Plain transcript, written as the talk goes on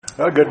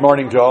Well, good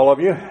morning to all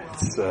of you.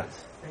 It's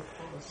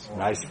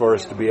nice for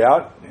us to be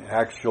out.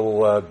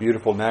 Actual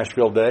beautiful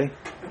Nashville day.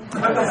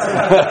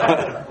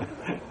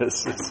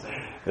 This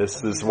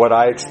is what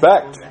I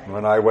expect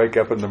when I wake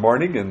up in the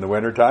morning in the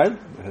wintertime.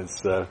 It's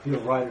feel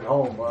right at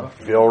home, huh?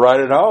 Feel right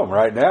at home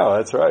right now.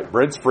 That's right.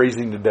 Brent's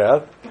freezing to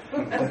death.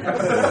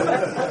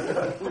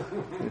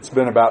 It's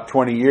been about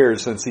 20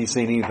 years since he's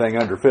seen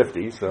anything under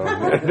 50. So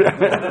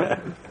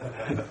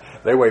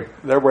they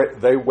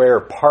wear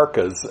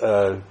parkas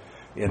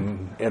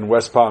in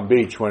West Palm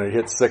Beach when it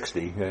hits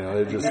 60. You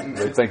know,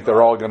 they think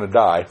they're all going to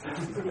die.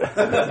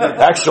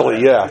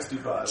 Actually, yeah,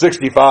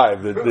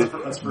 65.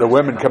 The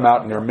women come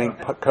out in their mink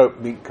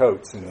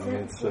coats. You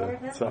know, it's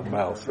something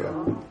else.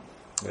 So.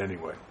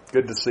 Anyway,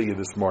 good to see you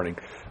this morning.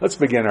 Let's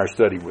begin our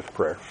study with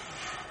prayer.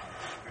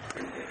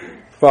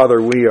 Father,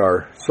 we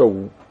are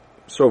so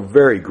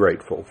very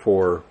grateful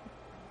for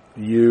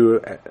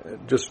you,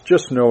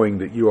 just knowing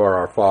that you are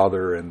our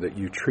Father and that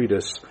you treat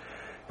us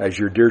as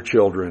your dear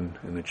children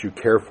and that you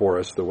care for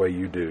us the way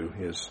you do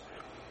is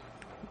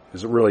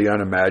really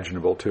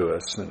unimaginable to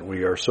us. And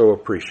we are so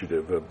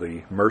appreciative of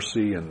the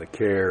mercy and the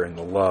care and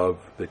the love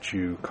that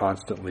you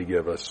constantly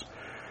give us,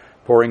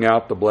 pouring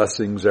out the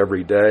blessings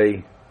every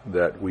day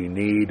that we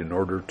need in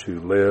order to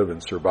live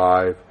and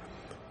survive,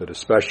 but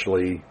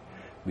especially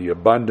the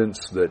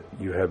abundance that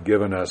you have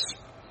given us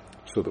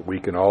so that we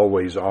can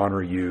always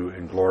honor you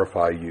and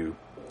glorify you.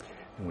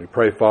 And we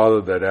pray,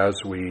 Father, that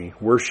as we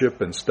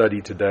worship and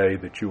study today,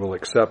 that you will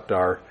accept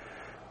our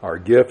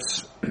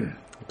gifts,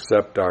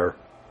 accept our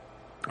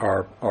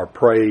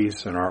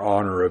praise and our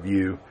honor of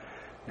you,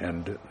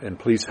 and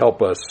please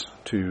help us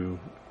to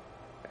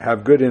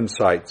have good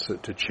insights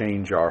to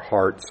change our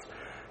hearts,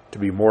 to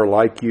be more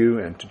like you,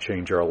 and to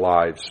change our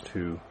lives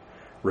to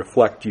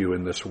reflect you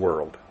in this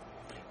world.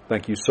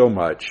 Thank you so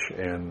much,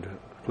 and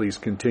please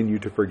continue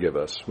to forgive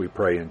us. We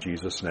pray in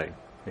Jesus' name.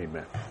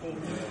 Amen.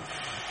 Amen.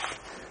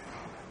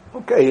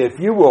 Okay, if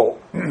you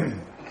will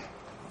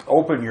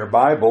open your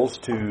Bibles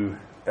to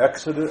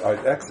Exodus,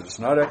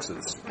 not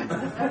Exodus.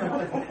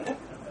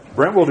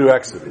 Brent will do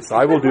Exodus.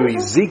 I will do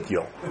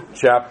Ezekiel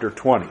chapter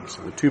 20.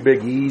 So the two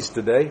big E's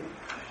today.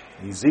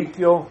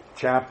 Ezekiel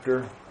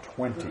chapter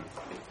 20.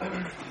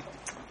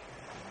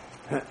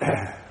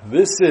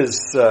 This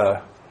is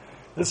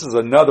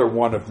another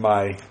one of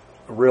my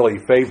really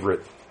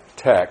favorite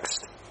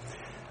texts.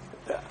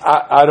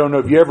 I don't know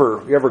if you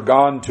ever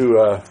gone to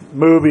a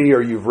movie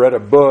or you've read a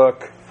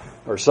book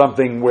or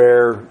something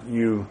where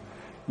you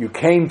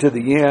came to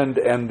the end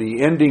and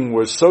the ending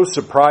was so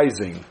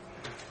surprising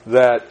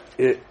that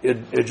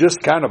it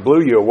just kind of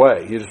blew you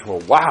away. You just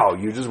went, wow,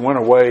 you just went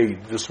away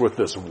just with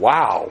this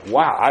wow.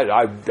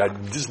 I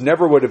just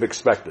never would have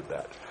expected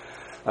that.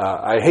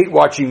 I hate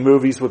watching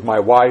movies with my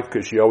wife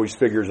because she always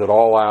figures it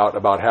all out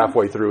about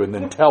halfway through and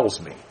then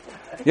tells me.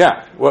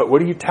 Yeah,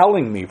 what are you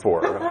telling me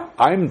for?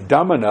 I'm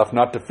dumb enough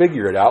not to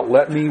figure it out.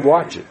 Let me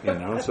watch it, you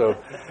know. So,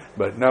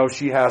 but no,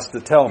 she has to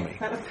tell me.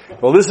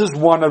 Well, this is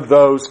one of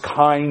those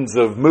kinds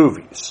of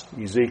movies,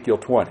 Ezekiel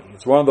 20.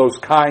 It's one of those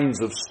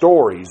kinds of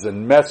stories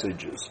and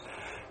messages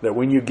that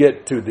when you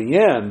get to the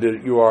end,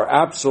 you are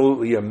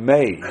absolutely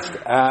amazed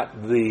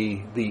at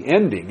the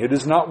ending. It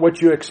is not what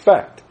you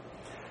expect.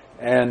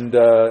 And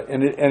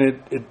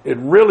it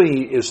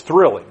really is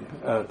thrilling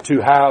to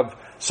have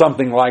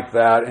something like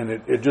that, and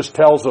it just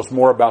tells us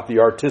more about the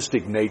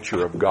artistic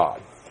nature of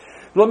God.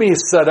 Let me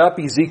set up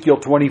Ezekiel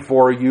 20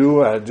 for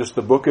you, just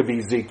the book of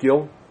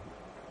Ezekiel.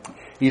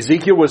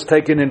 Ezekiel was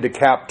taken into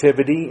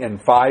captivity in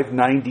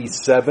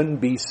 597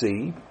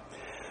 BC.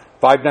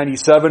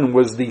 597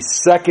 was the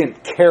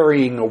second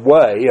carrying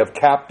away of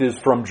captives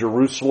from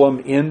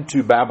Jerusalem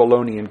into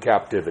Babylonian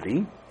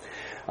captivity.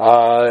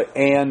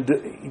 And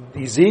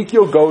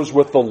Ezekiel goes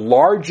with the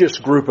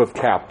largest group of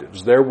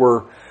captives. There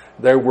were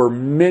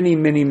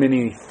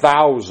many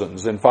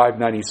thousands in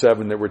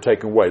 597 that were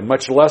taken away.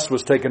 Much less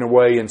was taken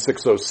away in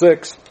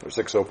 606 or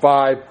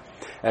 605.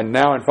 And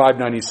now in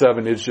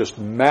 597, it's just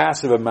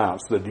massive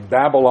amounts.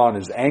 Babylon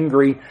is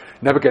angry.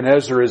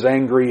 Nebuchadnezzar is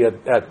angry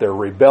at their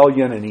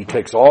rebellion, and he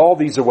takes all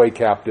these away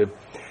captive.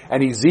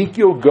 And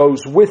Ezekiel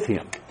goes with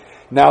him.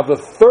 Now, the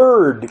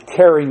third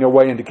carrying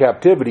away into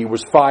captivity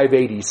was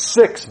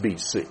 586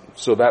 BC.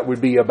 So that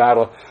would be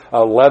about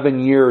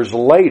 11 years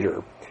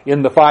later.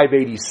 In the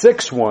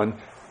 586 one,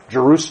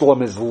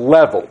 Jerusalem is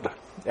leveled,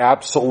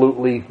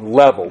 absolutely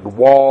leveled.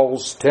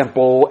 Walls,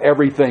 temple,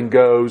 everything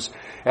goes,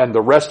 and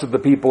the rest of the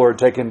people are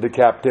taken into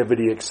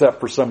captivity except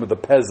for some of the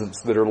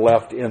peasants that are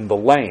left in the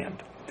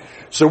land.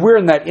 So we're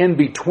in that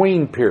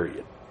in-between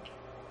period.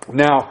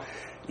 Now,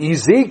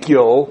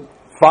 Ezekiel,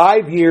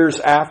 5 years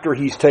after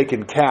he's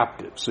taken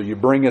captive, so you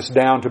bring us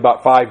down to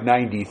about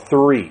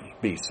 593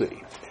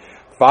 BC.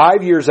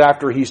 5 years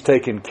after he's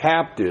taken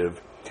captive,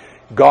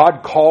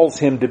 God calls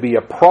him to be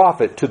a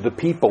prophet to the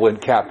people in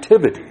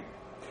captivity.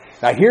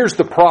 Now here's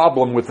the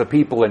problem with the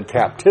people in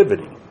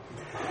captivity.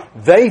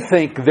 They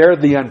think they're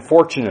the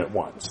unfortunate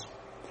ones.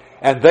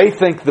 And they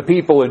think the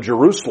people in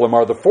Jerusalem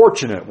are the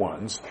fortunate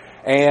ones.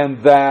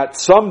 and that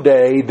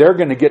someday they're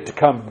going to get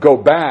to go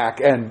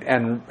back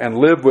and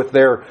live with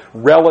their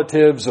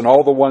relatives and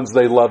all the ones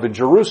they love in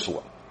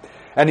Jerusalem.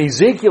 And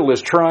Ezekiel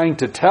is trying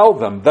to tell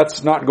them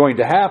that's not going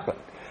to happen.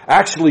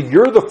 Actually,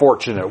 you're the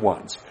fortunate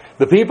ones.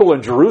 The people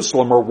in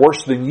Jerusalem are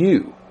worse than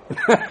you.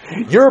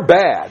 You're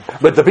bad,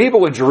 but the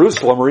people in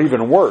Jerusalem are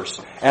even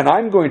worse. And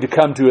I'm going to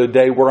come to a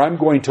day where I'm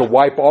going to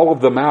wipe all of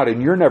them out,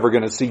 and you're never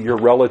going to see your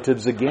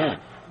relatives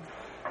again.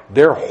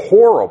 They're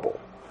horrible.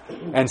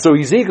 And so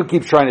Ezekiel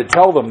keeps trying to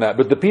tell them that,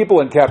 but the people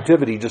in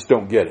captivity just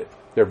don't get it.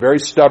 They're very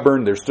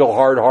stubborn, they're still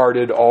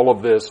hard-hearted, all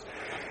of this.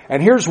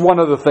 And here's one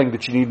other thing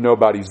that you need to know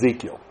about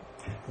Ezekiel.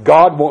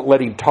 God won't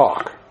let him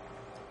talk.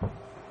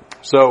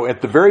 So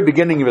at the very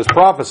beginning of his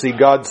prophecy,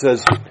 God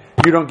says,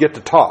 you don't get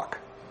to talk.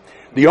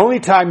 The only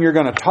time you're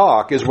going to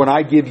talk is when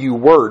I give you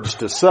words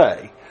to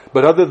say.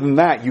 But other than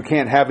that, you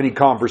can't have any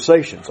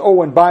conversations.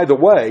 Oh, and by the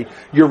way,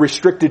 you're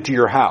restricted to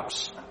your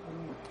house.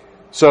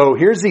 So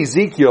here's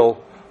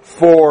Ezekiel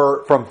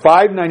from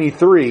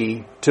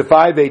 593 to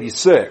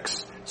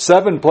 586,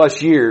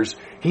 7+ years,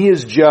 he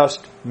is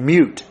just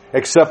mute,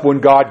 except when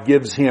God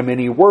gives him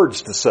any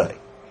words to say.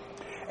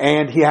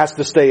 And he has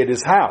to stay at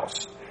his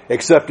house,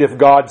 except if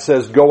God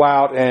says, go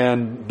out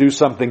and do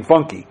something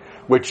funky,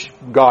 which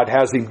God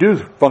has him do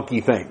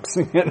funky things,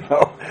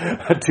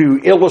 to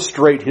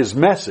illustrate his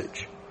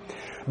message.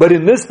 But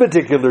in this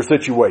particular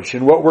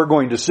situation, what we're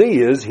going to see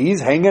is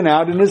he's hanging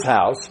out in his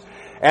house,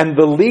 and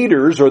the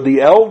leaders or the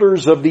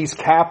elders of these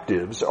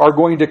captives are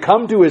going to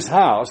come to his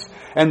house,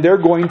 and they're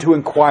going to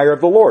inquire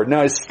of the Lord.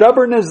 Now, as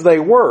stubborn as they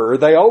were,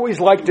 they always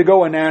like to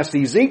go and ask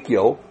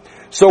Ezekiel,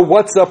 so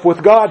what's up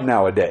with God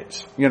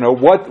nowadays?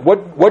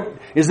 What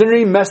is there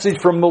any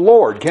message from the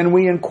Lord? Can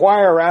we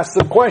inquire, ask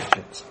some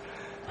questions?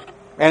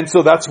 And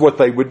so that's what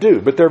they would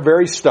do. But they're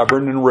very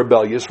stubborn and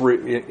rebellious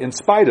in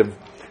spite of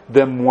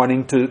them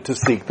wanting to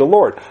seek the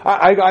Lord.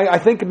 I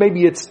think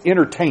maybe it's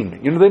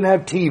entertainment. They didn't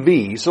have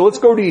TV, so let's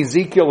go to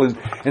Ezekiel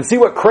and see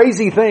what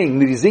crazy thing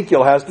that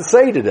Ezekiel has to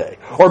say today.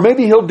 Or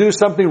maybe he'll do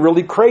something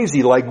really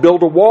crazy like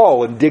build a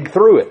wall and dig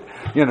through it.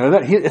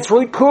 It's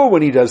really cool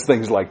when he does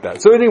things like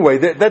that. So anyway,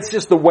 that's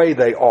just the way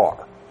they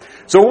are.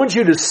 So I want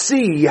you to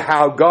see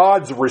how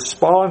God's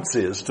response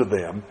is to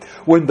them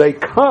when they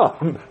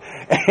come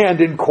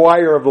and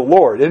inquire of the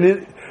Lord.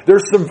 And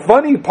there's some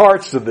funny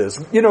parts to this.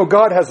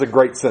 God has a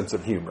great sense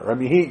of humor. I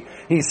mean,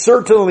 he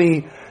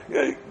certainly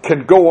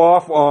can go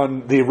off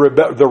on the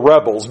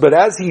rebels, but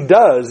as he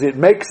does, it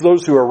makes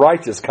those who are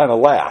righteous kind of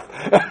laugh.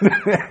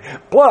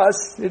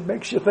 Plus, it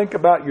makes you think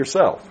about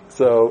yourself.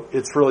 So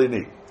it's really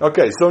neat.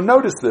 Okay, so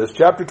notice this,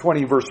 chapter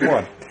 20, verse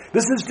 1.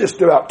 This is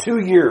just about 2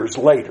 years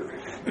later,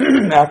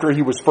 after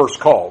he was first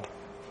called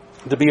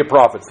to be a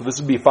prophet. So this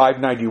would be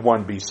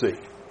 591 BC.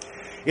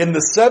 In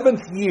the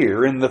 7th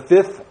year, in the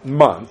 5th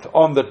month,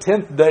 on the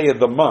 10th day of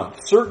the month,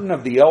 certain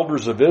of the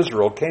elders of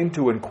Israel came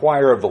to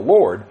inquire of the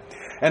Lord,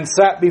 and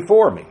sat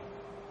before me.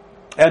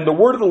 And the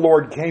word of the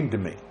Lord came to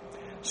me,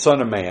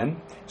 Son of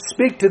man,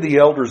 speak to the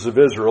elders of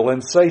Israel,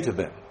 and say to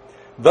them,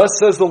 Thus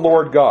says the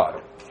Lord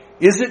God,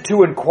 Is it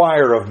to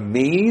inquire of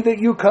me that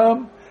you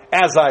come?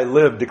 As I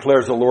live,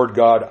 declares the Lord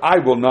God, I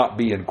will not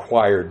be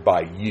inquired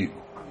by you.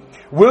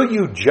 Will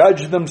you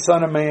judge them,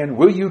 Son of man?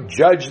 Will you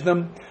judge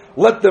them?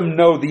 Let them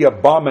know the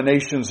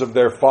abominations of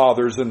their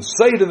fathers, and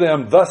say to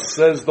them, Thus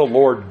says the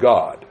Lord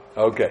God.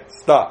 Okay,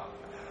 stop.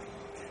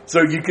 So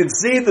you can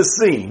see the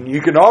scene.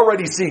 You can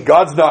already see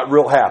God's not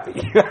real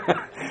happy.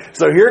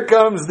 So here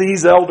comes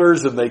these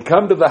elders, and they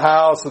come to the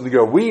house, and they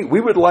go, we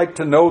would like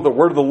to know the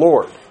word of the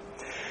Lord.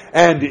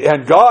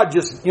 And God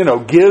just,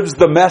 gives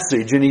the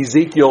message in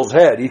Ezekiel's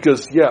head. He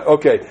goes, yeah,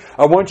 okay,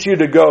 I want you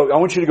to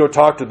go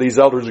talk to these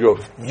elders and go,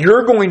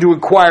 you're going to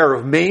inquire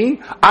of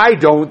me? I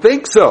don't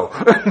think so.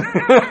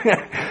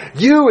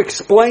 You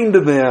explain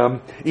to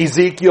them,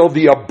 Ezekiel,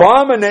 the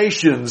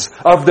abominations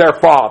of their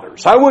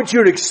fathers. I want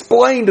you to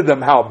explain to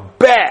them how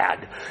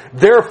bad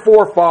their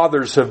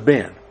forefathers have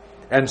been.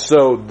 And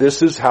so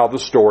this is how the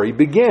story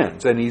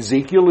begins. And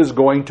Ezekiel is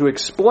going to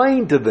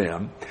explain to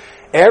them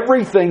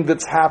everything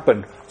that's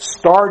happened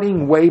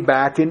starting way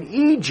back in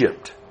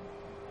Egypt.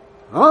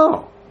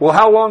 Oh, well,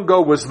 how long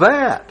ago was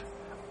that?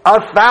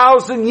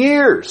 1,000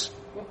 years.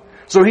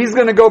 So he's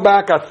going to go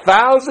back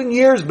 1,000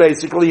 years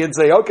basically and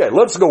say, okay,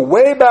 let's go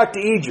way back to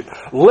Egypt.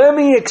 Let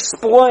me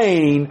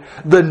explain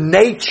the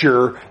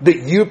nature that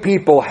you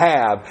people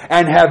have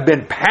and have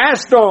been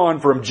passed on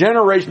from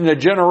generation to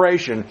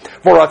generation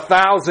for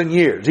 1,000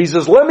 years. He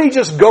says, let me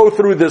just go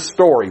through this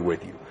story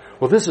with you.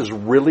 Well, this is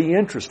really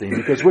interesting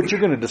because what you're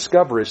going to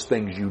discover is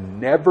things you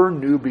never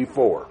knew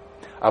before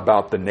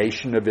about the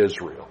nation of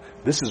Israel.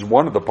 This is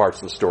one of the parts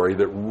of the story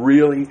that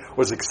really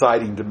was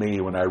exciting to me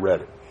when I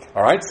read it.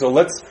 All right, so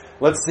let's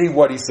see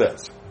what he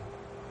says.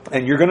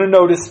 And you're going to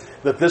notice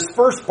that this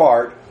first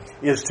part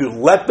is to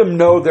let them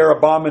know their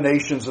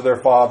abominations of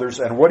their fathers.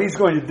 And what he's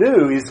going to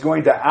do is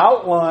going to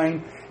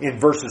outline in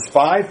verses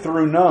 5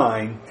 through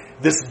 9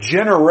 this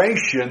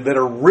generation that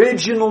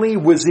originally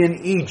was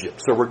in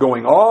Egypt. So we're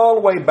going all the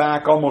way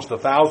back almost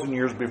 1,000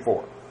 years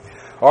before.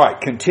 All right,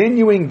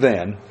 continuing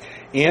then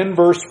in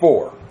verse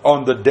 4.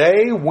 On the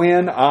day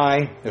when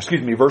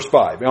verse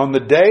 5. On the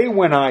day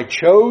when I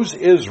chose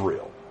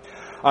Israel,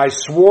 I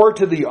swore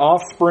to the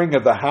offspring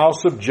of the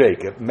house of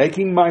Jacob,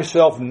 making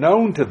myself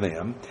known to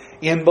them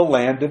in the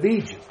land of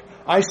Egypt.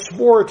 I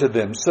swore to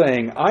them,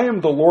 saying, I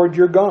am the Lord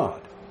your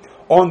God.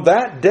 On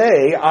that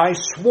day I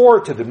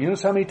swore to them. You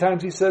notice how many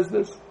times he says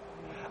this?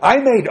 I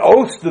made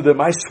oaths to them.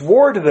 I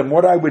swore to them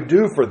what I would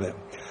do for them.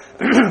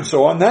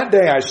 So on that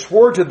day I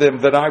swore to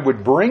them that I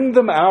would bring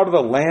them out of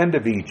the land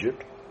of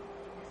Egypt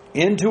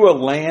into a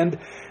land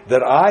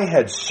that I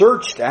had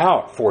searched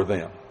out for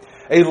them,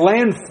 a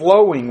land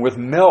flowing with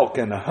milk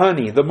and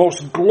honey, the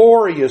most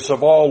glorious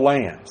of all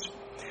lands.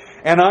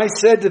 And I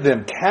said to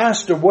them,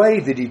 cast away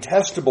the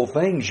detestable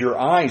things your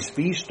eyes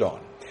feast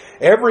on,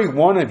 every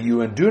one of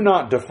you, and do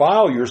not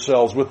defile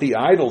yourselves with the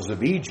idols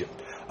of Egypt.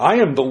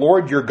 I am the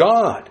Lord your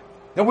God.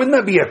 Now, wouldn't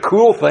that be a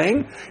cool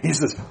thing? He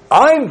says,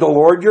 I'm the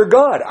Lord your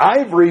God.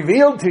 I've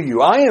revealed to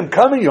you. I am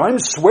coming to you. I'm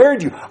swearing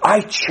to you. I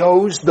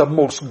chose the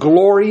most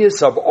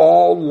glorious of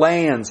all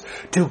lands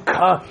to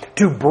come,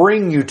 to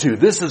bring you to.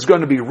 This is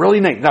going to be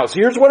really neat. Now,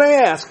 so here's what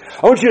I ask.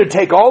 I want you to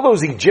take all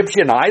those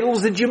Egyptian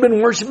idols that you've been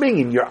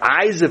worshiping and your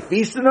eyes have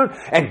feasted on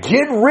and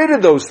get rid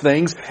of those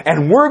things,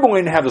 and we're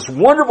going to have this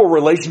wonderful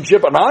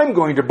relationship, and I'm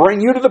going to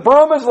bring you to the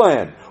promised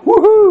land.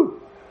 Woohoo!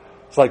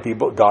 It's like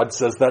God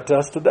says that to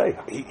us today.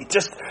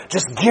 Just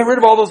get rid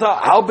of all those.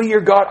 I'll be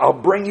your God.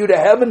 I'll bring you to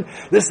heaven.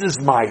 This is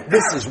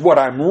what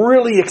I'm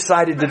really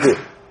excited to do.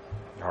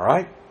 All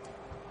right?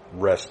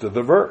 Rest of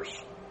the verse.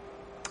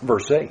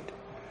 Verse 8.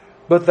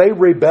 But they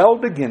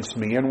rebelled against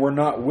me and were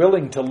not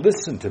willing to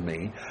listen to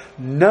me.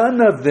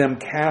 None of them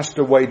cast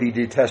away the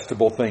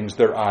detestable things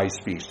their eyes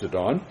feasted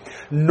on,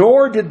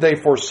 nor did they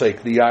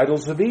forsake the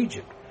idols of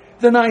Egypt.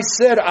 Then I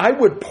said I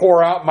would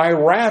pour out my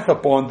wrath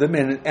upon them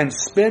and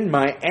spend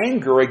my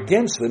anger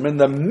against them in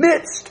the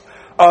midst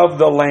of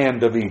the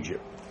land of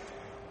Egypt.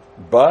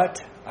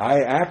 But I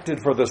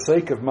acted for the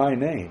sake of my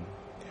name,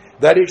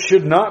 that it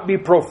should not be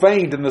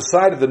profaned in the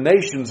sight of the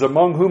nations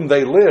among whom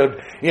they lived,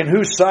 in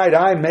whose sight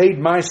I made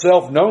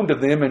myself known to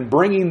them in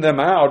bringing them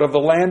out of the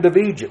land of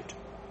Egypt.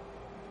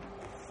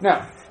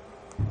 Now,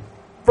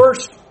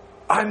 first,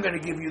 I'm going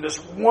to give you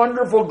this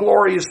wonderful,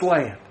 glorious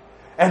land.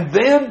 And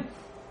then,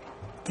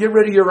 get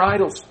rid of your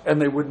idols,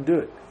 and they wouldn't do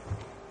it.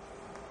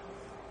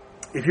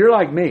 If you're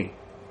like me,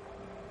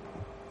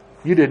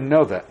 you didn't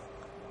know that.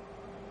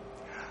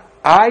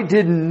 I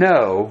didn't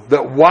know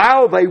that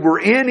while they were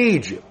in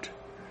Egypt,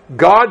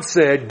 God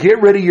said, get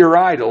rid of your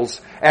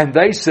idols, and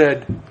they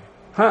said,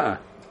 God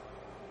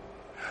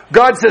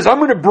says, I'm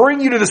going to bring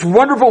you to this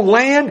wonderful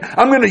land.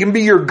 I'm going to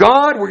be your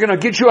God. We're going to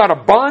get you out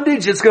of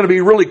bondage. It's going to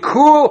be really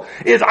cool.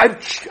 I've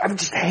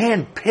just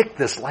handpicked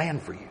this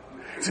land for you.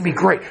 It's going to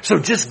be great. So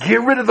just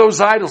get rid of those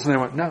idols. And they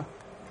went, no.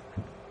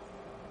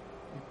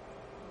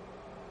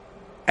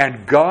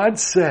 And God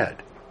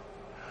said,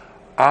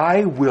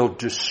 I will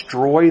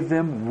destroy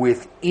them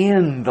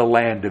within the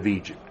land of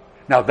Egypt.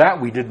 Now that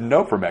we didn't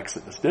know from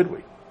Exodus, did we?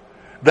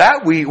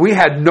 That we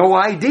had no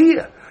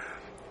idea.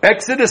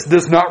 Exodus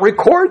does not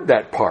record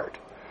that part.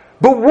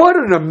 But what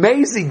an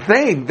amazing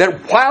thing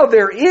that while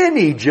they're in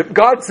Egypt,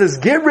 God says,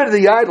 get rid of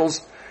the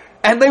idols,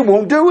 and they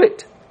won't do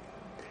it.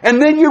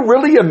 And then you're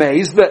really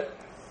amazed that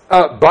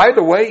by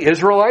the way,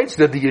 Israelites,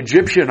 did the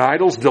Egyptian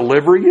idols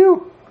deliver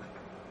you?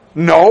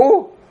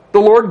 No. The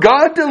Lord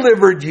God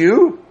delivered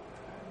you.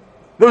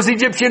 Those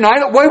Egyptian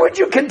idols, why would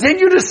you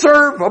continue to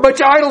serve a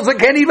bunch of idols that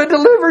can't even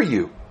deliver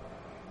you?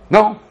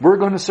 No, we're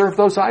going to serve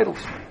those idols.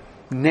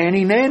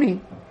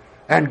 Nanny.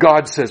 And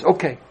God says,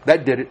 okay,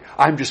 that did it.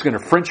 I'm just going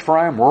to French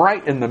fry them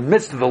right in the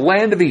midst of the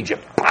land of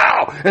Egypt.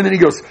 Pow! And then he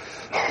goes,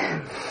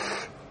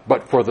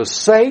 but for the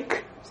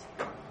sake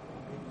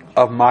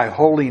of my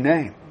holy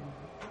name,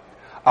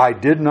 I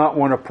did not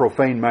want to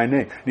profane my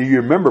name.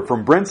 You remember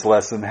from Brent's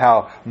lesson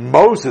how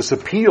Moses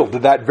appealed to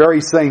that very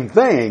same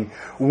thing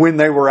when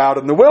they were out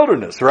in the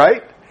wilderness,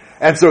 right?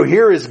 And so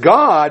here is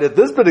God at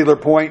this particular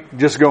point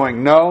just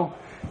going, no,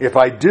 if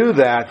I do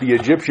that, the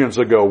Egyptians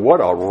will go, what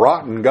a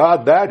rotten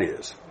God that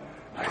is.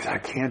 I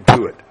can't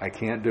do it. I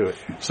can't do it.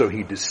 So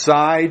he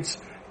decides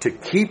to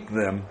keep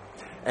them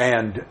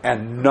and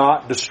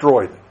not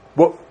destroy them.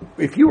 Well,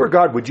 if you were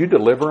God, would you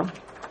deliver them?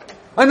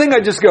 I think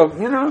I'd just go,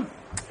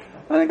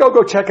 I think I'll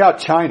go check out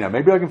China.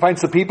 Maybe I can find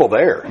some people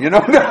there.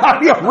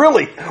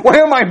 Really, why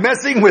am I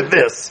messing with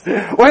this?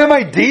 Why am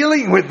I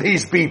dealing with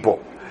these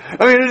people?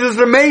 I mean, it's just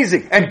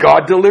amazing. And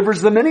God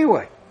delivers them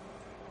anyway.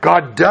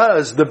 God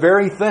does the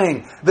very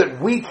thing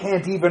that we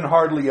can't even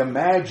hardly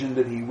imagine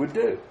that He would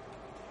do.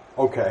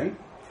 Okay.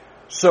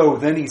 So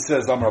then He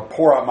says, I'm going to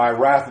pour out my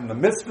wrath in the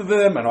midst of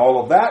them and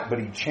all of that, but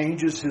He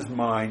changes His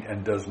mind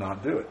and does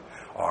not do it.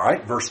 All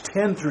right, verse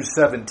 10 through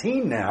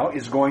 17 now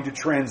is going to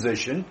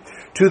transition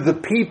to the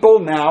people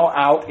now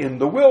out in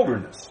the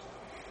wilderness.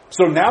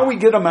 So now we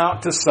get them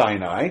out to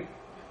Sinai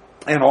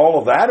and all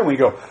of that, and we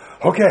go,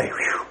 okay,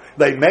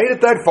 they made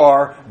it that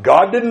far.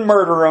 God didn't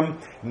murder them.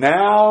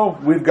 Now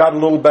we've got a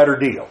little better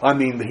deal. I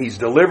mean, He's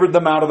delivered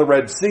them out of the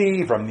Red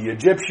Sea from the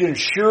Egyptians.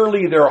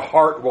 Surely their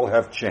heart will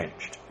have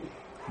changed.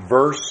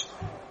 Verse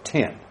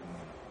 10.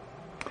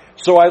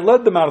 So I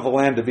led them out of the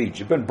land of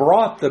Egypt and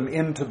brought them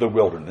into the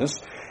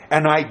wilderness,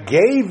 and I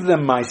gave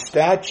them my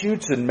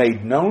statutes and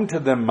made known to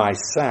them my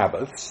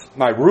Sabbaths,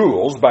 my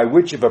rules, by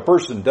which if a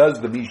person does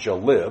them he shall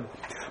live.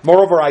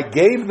 Moreover, I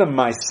gave them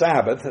my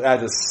Sabbath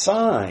as a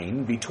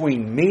sign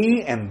between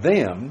me and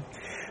them,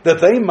 that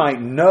they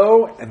might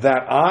know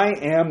that I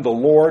am the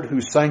Lord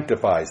who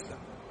sanctifies them.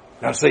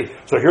 Now see,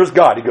 so here's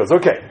God. He goes,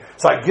 okay,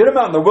 so I get them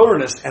out in the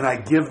wilderness and I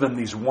give them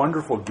these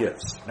wonderful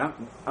gifts. Now,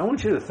 I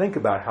want you to think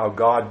about how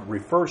God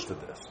refers to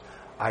this.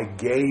 I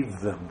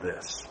gave them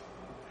this.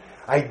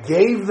 I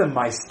gave them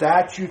my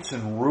statutes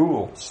and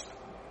rules.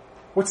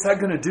 What's that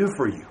going to do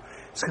for you?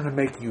 It's going to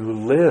make you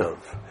live.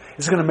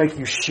 It's going to make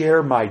you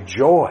share my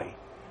joy.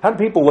 How do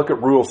people look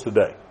at rules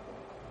today?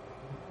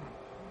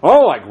 I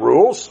don't like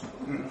rules.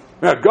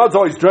 Yeah, God's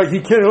always trying, He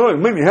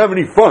can't make me have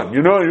any fun.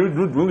 You know,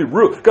 really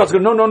rule. God's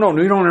going, no,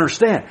 you don't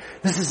understand.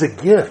 This is a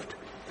gift.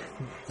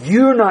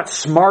 You're not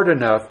smart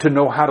enough to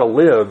know how to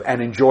live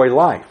and enjoy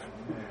life.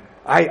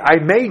 I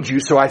made you,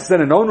 so I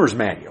sent an owner's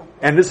manual.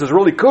 And this is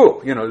really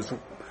cool. You know, it's the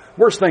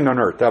worst thing on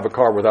earth to have a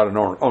car without an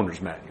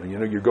owner's manual. You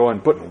know, you're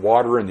going putting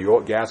water in the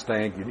oil gas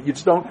tank. You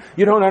just don't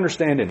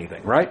understand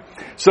anything, right?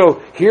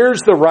 So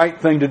here's the right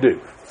thing to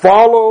do.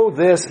 Follow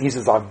this. He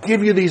says, I'll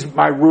give you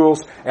my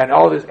rules and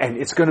all this, and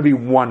it's going to be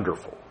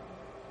wonderful.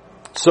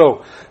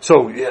 So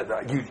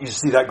you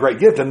see that great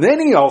gift. And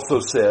then he also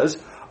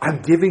says,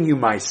 I'm giving you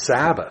my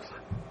Sabbath.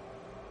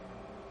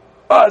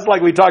 Oh, it's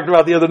like we talked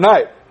about the other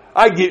night.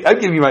 I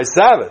give you my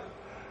Sabbath.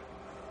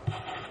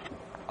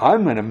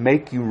 I'm going to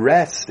make you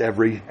rest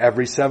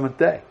every seventh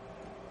day.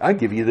 I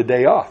give you the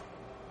day off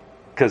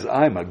because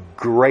I'm a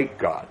great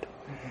God.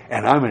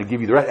 And I'm going to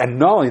give you the rest. And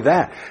not only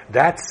that,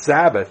 that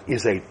Sabbath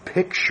is a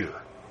picture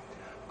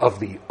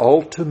of the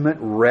ultimate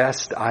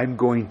rest I'm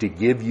going to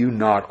give you,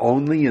 not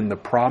only in the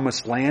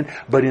promised land,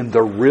 but in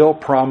the real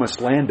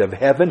promised land of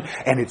heaven.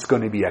 And it's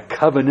going to be a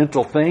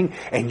covenantal thing.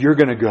 And you're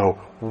going to go,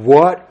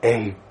 what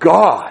a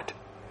God!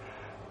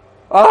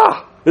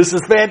 This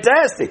is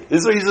fantastic. He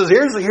says,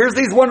 here's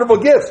these wonderful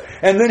gifts.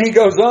 And then he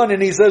goes on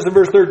and he says in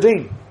verse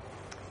 13,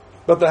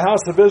 but the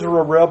house of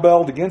Israel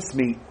rebelled against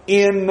me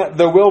in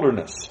the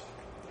wilderness.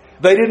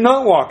 They did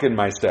not walk in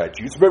my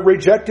statutes, but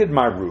rejected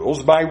my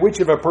rules, by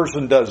which if a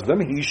person does them,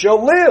 he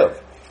shall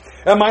live.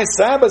 And my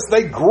Sabbaths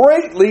they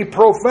greatly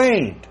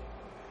profaned.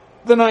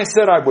 Then I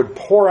said I would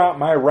pour out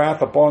my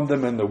wrath upon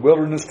them in the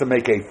wilderness to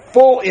make a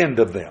full end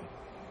of them.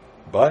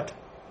 But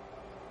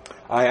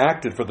I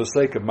acted for the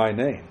sake of my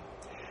name,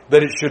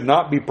 that it should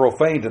not be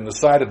profaned in the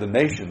sight of the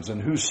nations,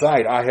 in whose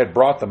sight I had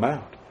brought them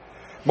out.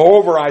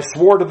 Moreover, I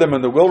swore to them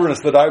in the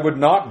wilderness that I would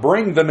not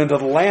bring them into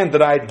the land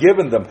that I had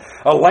given them,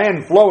 a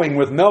land flowing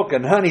with milk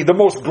and honey, the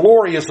most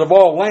glorious of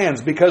all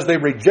lands, because they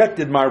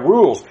rejected my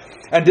rules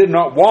and did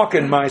not walk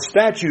in my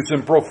statutes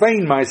and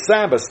profaned my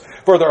Sabbaths,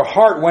 for their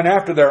heart went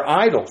after their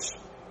idols.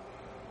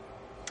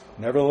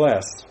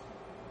 Nevertheless,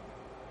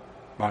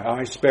 my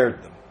eye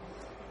spared them,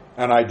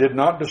 and I did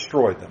not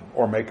destroy them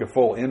or make a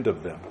full end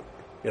of them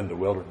in the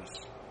wilderness.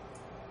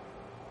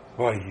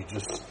 Boy,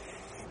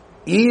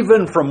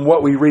 even from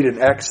what we read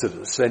in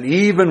Exodus, and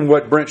even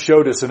what Brent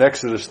showed us in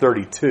Exodus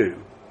 32,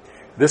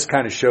 this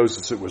kind of shows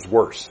us it was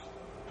worse.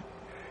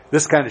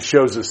 This kind of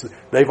shows us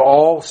they've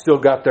all still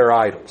got their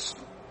idols.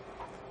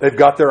 They've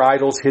got their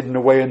idols hidden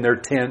away in their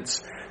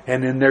tents,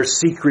 and in their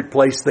secret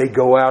place they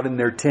go out in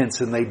their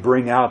tents and they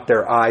bring out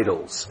their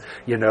idols,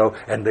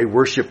 and they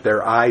worship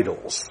their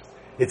idols.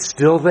 It's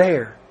still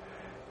there.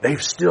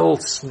 They've still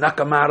snuck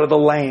them out of the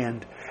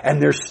land. And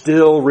they're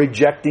still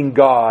rejecting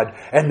God.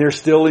 And they're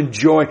still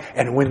enjoying.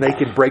 And when they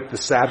can break the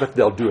Sabbath,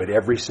 they'll do it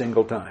every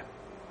single time.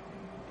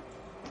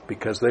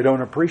 Because they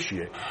don't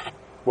appreciate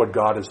what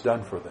God has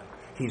done for them.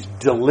 He's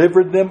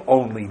delivered them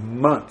only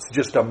months,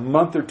 just a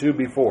month or two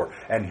before.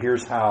 And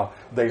here's how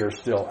they are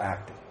still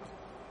acting.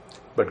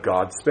 But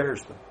God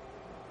spares them.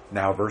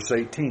 Now verse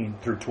 18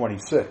 through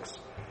 26.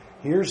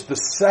 Here's the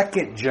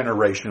second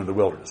generation of the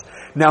wilderness.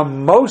 Now,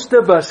 most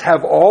of us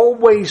have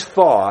always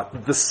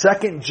thought the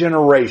second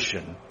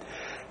generation,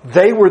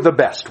 they were the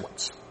best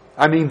ones.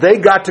 I mean, they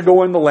got to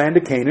go in the land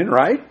of Canaan,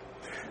 right?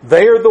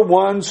 They are the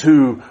ones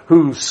who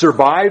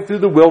survived through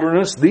the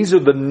wilderness. These are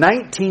the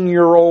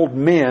 19-year-old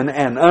men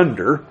and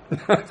under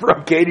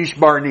from Kadesh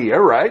Barnea,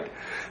 right?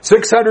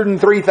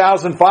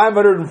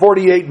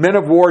 603,548 men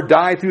of war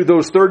died through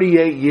those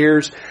 38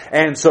 years.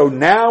 And so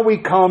now we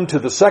come to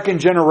the second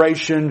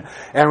generation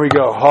and we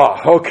go,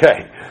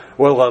 okay,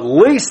 well, at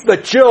least the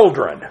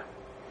children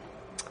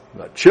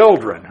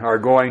are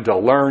going to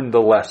learn the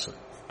lesson.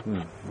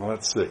 Well,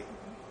 let's see.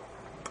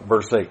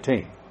 Verse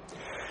 18.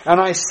 And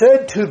I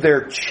said to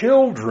their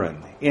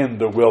children in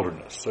the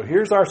wilderness. So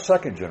here's our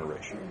second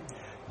generation.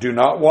 Do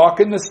not walk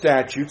in the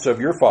statutes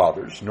of your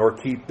fathers, nor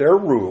keep their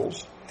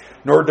rules,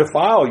 nor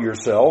defile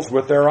yourselves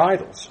with their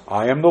idols.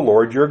 I am the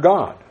Lord your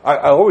God. I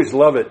always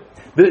love it.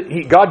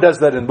 God does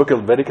that in the book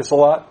of Leviticus a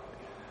lot.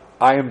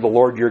 I am the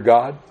Lord your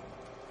God.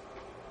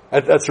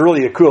 That's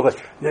really a cool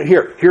thing.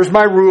 Here's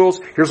my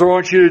rules. Here's what I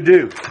want you to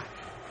do.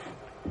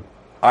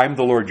 I am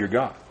the Lord your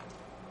God.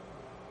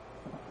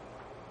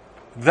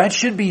 that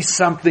should be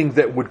something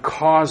that would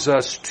cause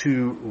us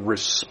to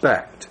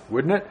respect,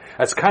 wouldn't it?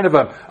 That's kind of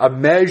a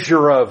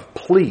measure of,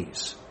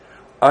 please,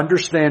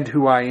 understand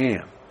who I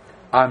am.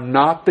 I'm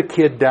not the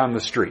kid down the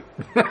street.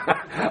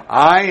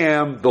 I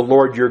am the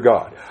Lord your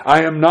God.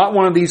 I am not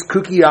one of these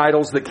kooky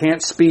idols that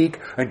can't speak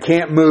and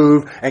can't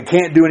move and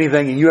can't do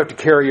anything and you have to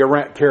carry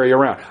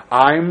around.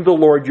 I'm the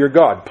Lord your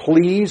God.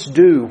 Please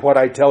do what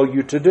I tell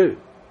you to do.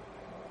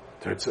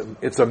 So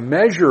it's a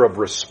measure of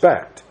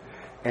respect,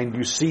 and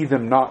you see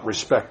them not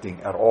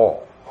respecting at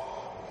all.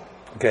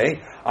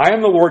 Okay? I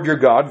am the Lord your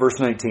God, verse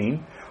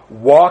 19.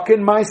 Walk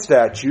in my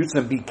statutes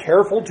and be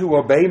careful to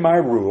obey my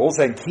rules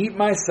and keep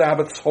my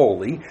Sabbaths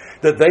holy,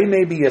 that they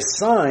may be a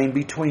sign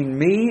between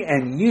me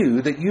and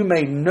you, that you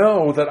may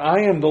know that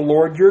I am the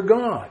Lord your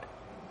God.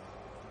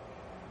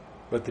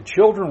 But the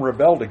children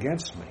rebelled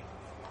against me.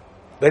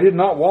 They did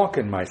not walk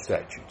in my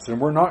statutes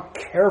and were not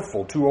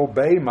careful to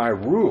obey my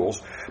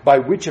rules, by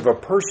which if a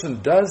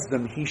person does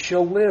them, he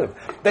shall live.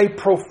 They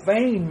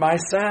profaned my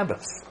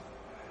Sabbaths.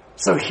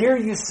 So here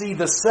you see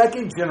the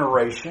second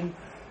generation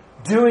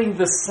doing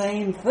the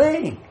same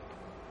thing.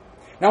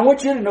 Now I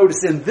want you to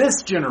notice in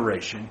this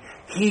generation,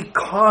 he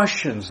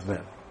cautions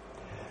them.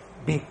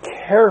 Be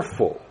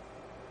careful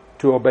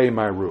to obey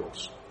my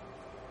rules.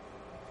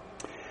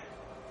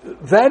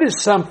 That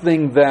is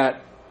something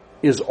that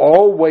is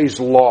always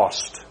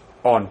lost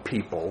on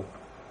people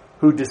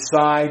who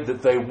decide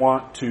that they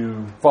want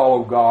to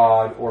follow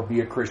God or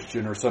be a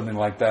Christian or something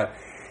like that.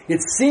 It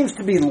seems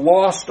to be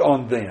lost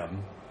on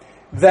them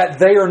that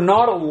they are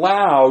not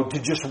allowed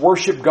to just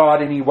worship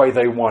God any way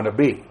they want to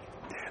be.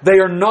 They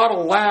are not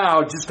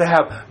allowed just to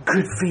have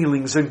good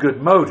feelings and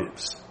good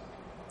motives.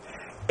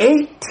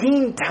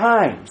 18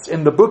 times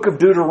in the book of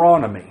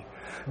Deuteronomy,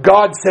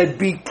 God said,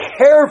 be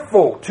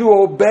careful to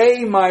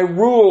obey my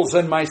rules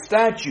and my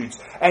statutes,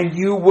 and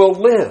you will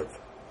live.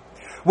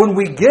 When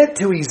we get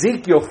to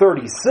Ezekiel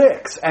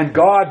 36, and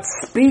God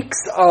speaks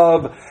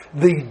of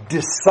the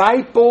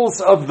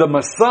disciples of the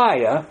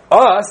Messiah,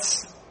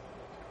 us,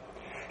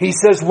 He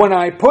says, when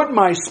I put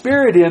my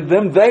Spirit in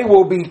them, they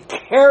will be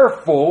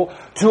careful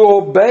to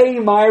obey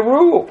my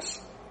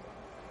rules.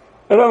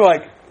 And I'm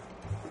like,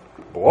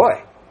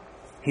 boy,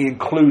 He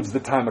includes the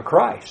time of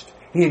Christ.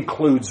 He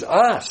includes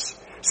us.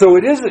 So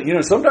it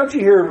isn't, sometimes you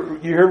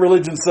hear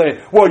religion say,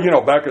 well,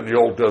 back in the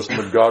Old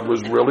Testament, God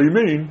was really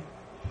mean.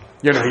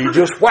 He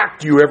just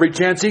whacked you every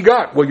chance He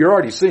got. Well, you're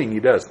already seeing He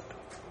doesn't.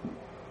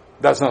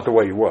 That's not the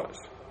way He was.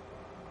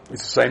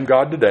 It's the same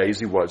God today as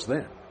He was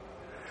then.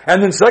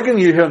 And then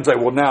secondly, you hear Him say,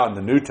 well, now in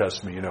the New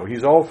Testament,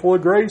 He's all full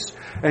of grace,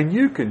 and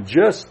you can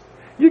just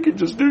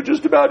do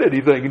just about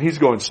anything. And He's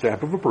going,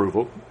 stamp of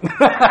approval.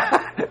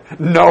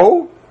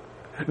 No,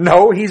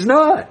 He's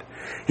not.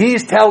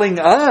 He's telling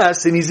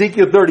us in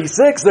Ezekiel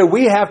 36 that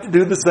we have to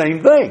do the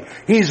same thing.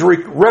 He's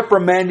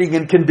reprimanding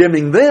and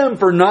condemning them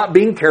for not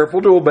being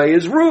careful to obey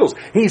His rules.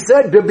 He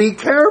said to be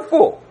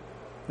careful.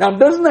 Now,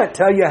 doesn't that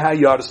tell you how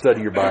you ought to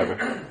study your Bible?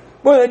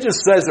 Well, it just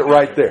says it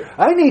right there.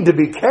 I need to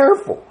be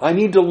careful. I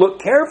need to look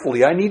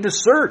carefully. I need to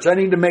search. I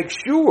need to make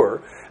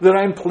sure that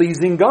I'm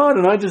pleasing God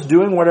and not just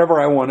doing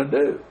whatever I want to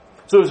do.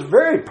 So it's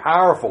very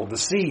powerful to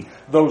see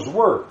those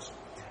words.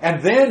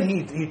 And then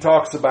he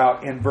talks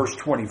about in verse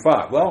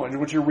 25. Well, I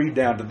want you to read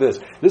down to this.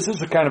 This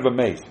is kind of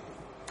amazing.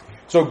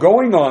 So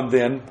going on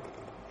then,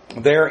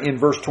 there in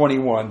verse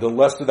 21, the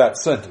rest of that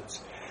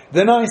sentence.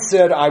 Then I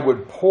said I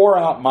would pour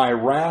out my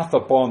wrath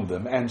upon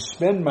them and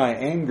spend my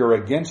anger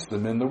against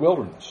them in the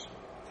wilderness.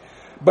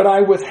 But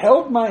I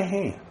withheld my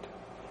hand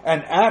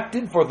and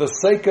acted for the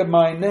sake of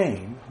my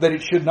name, that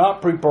it should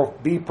not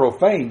be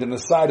profaned in the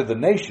sight of the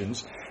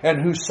nations,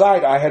 and whose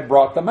sight I had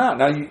brought them out.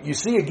 Now you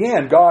see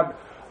again, God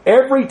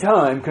every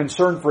time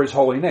concerned for His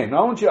holy name.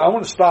 Now I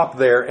want to stop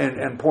there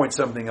and point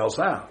something else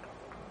out.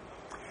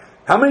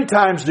 How many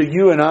times do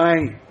you and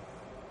I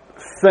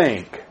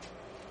think,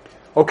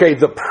 okay,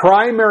 the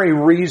primary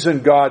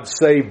reason God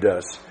saved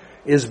us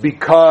is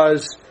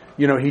because,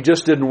 He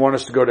just didn't want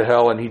us to go to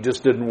hell, and He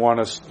just didn't want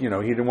us, He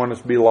didn't want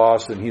us to be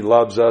lost, and He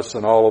loves us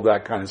and all of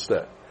that kind of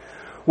stuff.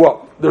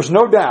 Well, there's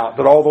no doubt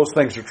that all those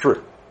things are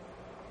true.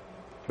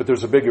 But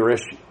there's a bigger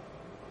issue.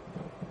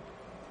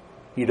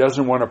 He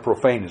doesn't want to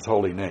profane His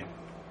holy name.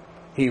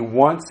 He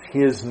wants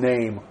His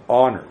name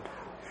honored.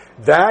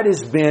 That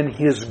has been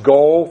His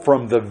goal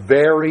from the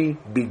very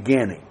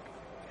beginning.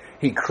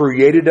 He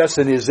created us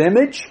in His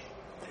image.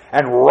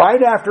 And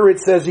right after it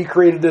says He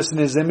created us in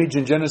His image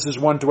in Genesis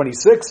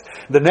 1:26,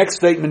 the next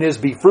statement is,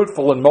 be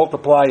fruitful and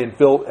multiply and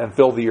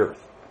fill the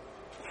earth.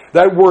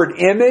 That word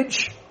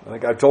image, I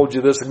think I told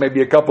you this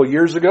maybe a couple of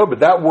years ago, but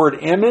that word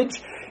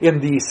image in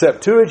the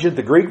Septuagint,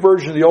 the Greek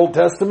version of the Old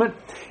Testament,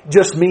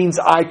 just means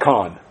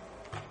icon.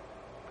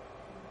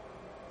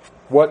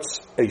 What's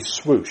a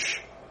swoosh?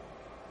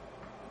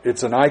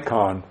 It's an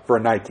icon for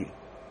Nike.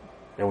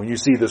 And when you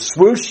see the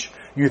swoosh,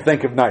 you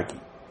think of Nike.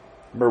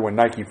 Remember when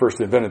Nike first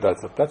invented that,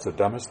 that's the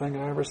dumbest thing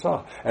I ever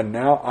saw. And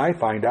now I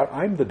find out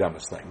I'm the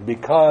dumbest thing.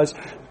 Because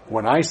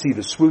when I see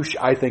the swoosh,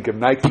 I think of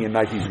Nike, and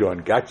Nike's going,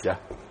 gotcha.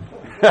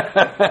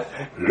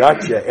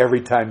 Gotcha.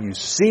 Every time you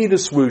see the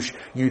swoosh,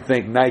 you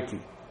think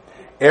Nike.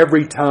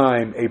 Every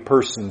time a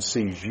person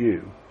sees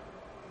you,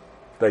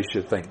 they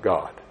should thank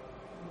God.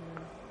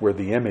 We're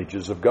the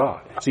images of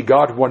God. See,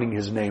 God wanting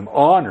His name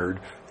honored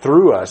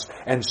through us.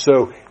 And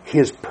so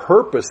His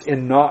purpose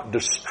in not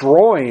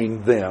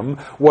destroying them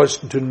was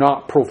to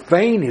not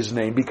profane His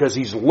name, because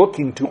He's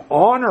looking to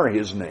honor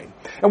His name.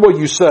 And well,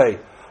 you say,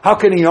 how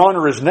can He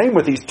honor His name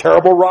with these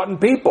terrible, rotten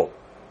people?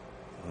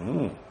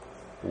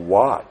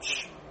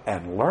 Watch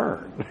and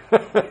learn.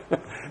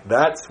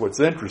 That's what's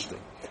interesting.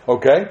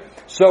 Okay?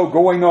 So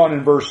going on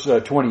in verse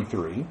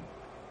 23.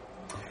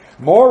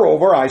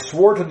 Moreover, I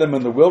swore to them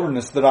in the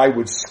wilderness that I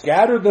would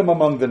scatter them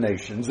among the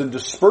nations and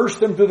disperse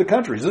them through the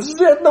countries. This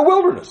is it in the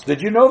wilderness.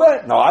 Did you know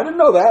that? No, I didn't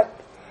know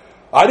that.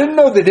 I didn't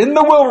know that in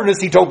the wilderness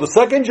He told the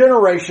second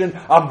generation,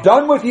 I'm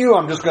done with you.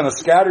 I'm just going to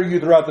scatter you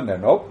throughout the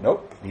land.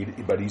 Nope.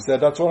 But He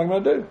said, that's what I'm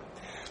going to do.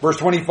 Verse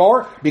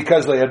 24,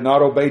 because they had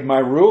not obeyed my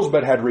rules,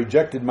 but had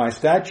rejected my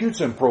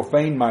statutes and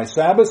profaned my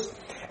Sabbaths,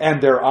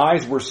 and their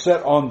eyes were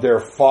set on their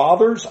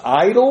fathers'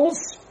 idols.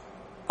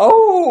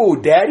 Oh,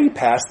 Daddy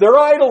passed their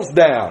idols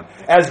down.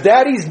 As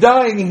Daddy's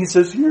dying, He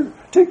says, here,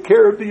 take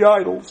care of the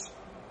idols.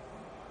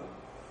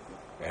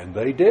 And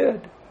they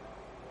did.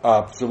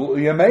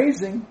 Absolutely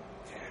amazing.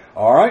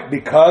 All right,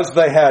 because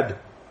they had,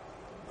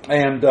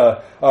 and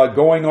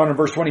going on in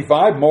verse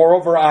 25,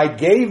 moreover, I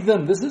gave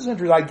them, this is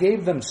interesting, I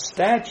gave them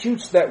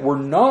statutes that were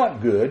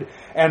not good,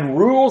 and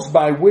rules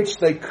by which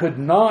they could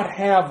not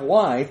have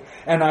life,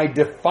 and I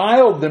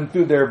defiled them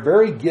through their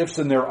very gifts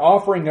and their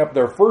offering up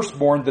their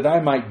firstborn, that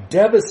I might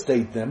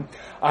devastate them.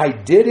 I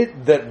did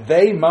it that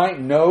they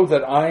might know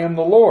that I am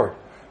the Lord.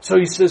 So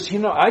He says,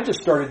 I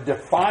just started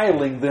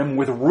defiling them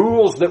with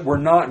rules that were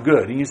not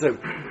good. And you say,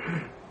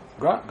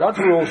 God's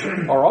rules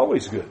are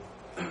always good.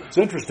 It's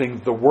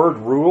interesting, the word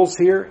rules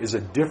here is a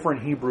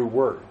different Hebrew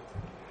word.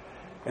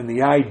 And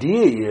the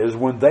idea is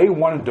when they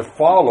wanted to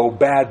follow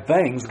bad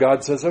things,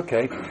 God says,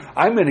 okay,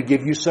 I'm going to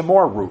give you some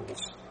more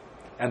rules.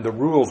 And the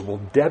rules will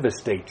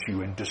devastate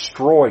you and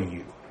destroy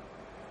you.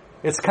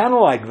 It's kind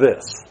of like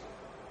this.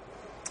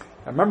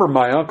 I remember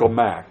my Uncle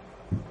Mac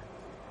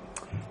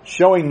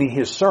showing me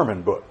his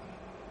sermon book.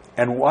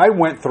 And I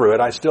went through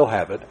it. I still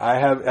have it.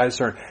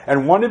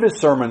 And one of his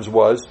sermons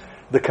was,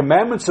 the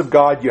commandments of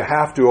God you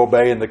have to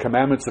obey, and the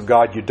commandments of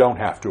God you don't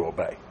have to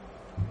obey.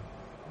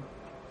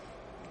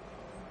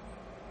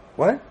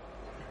 What?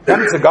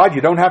 Commandments of God you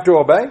don't have to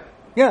obey?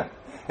 Yeah.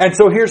 And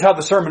so here's how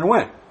the sermon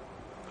went.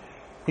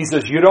 He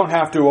says, you don't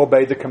have to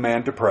obey the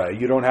command to pray.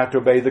 You don't have to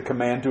obey the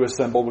command to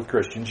assemble with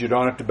Christians. You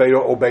don't have to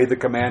obey the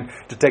command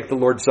to take the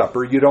Lord's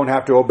Supper. You don't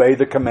have to obey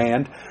the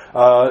command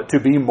to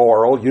be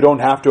moral. You don't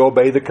have to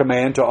obey the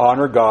command to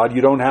honor God.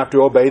 You don't have to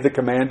obey the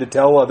command to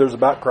tell others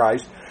about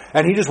Christ.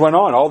 And he just went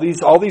on, all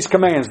these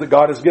commands that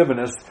God has given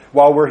us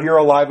while we're here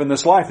alive in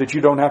this life that you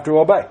don't have to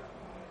obey.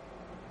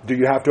 Do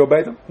you have to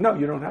obey them? No,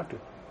 you don't have to.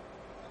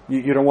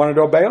 You don't want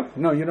to obey them?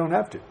 No, you don't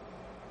have to.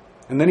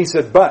 And then he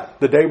said, but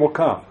the day will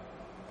come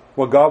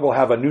when God will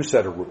have a new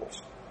set of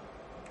rules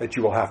that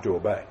you will have to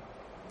obey.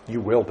 You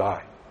will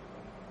die.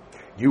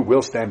 You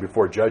will stand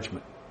before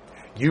judgment.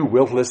 You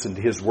will listen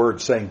to His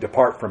word saying,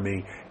 depart from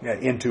me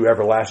into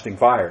everlasting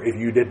fire, if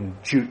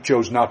you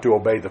chose not to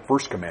obey the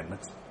first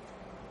commandments.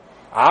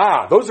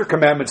 Those are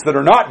commandments that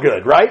are not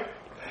good, right?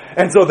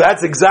 And so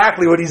that's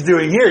exactly what He's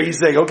doing here. He's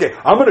saying, okay,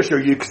 I'm going to show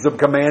you some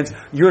commands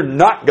you're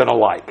not going to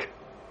like.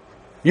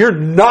 You're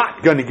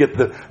not going to get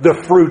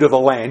the fruit of the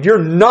land.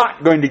 You're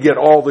not going to get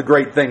all the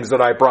great things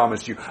that I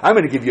promised you. I'm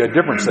going to give you a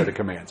different set of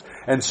commands.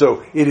 And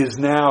so it is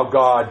now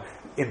God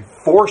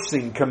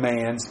enforcing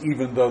commands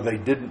even though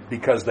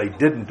because they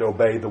didn't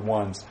obey the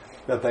ones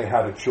that they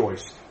had a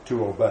choice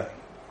to obey.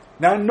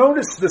 Now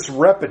notice this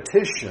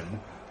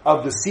repetition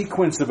of the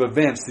sequence of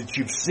events that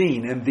you've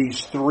seen in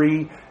these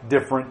three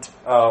different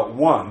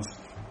ones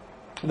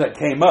that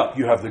came up.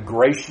 You have the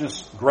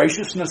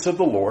graciousness of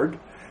the Lord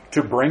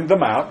to bring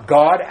them out.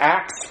 God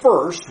acts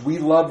first. We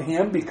love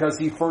Him because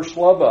He first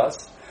loved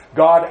us.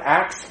 God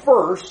acts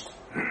first,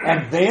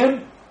 and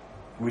then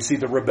we see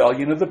the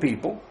rebellion of the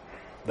people.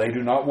 They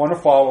do not want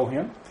to follow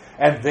Him.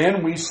 And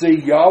then we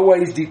see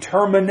Yahweh's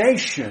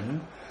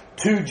determination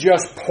to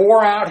just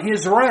pour out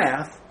His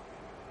wrath.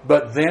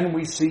 But then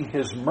we see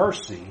His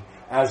mercy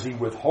as He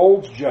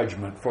withholds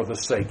judgment for the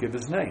sake of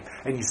His name.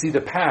 And you see the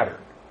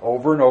pattern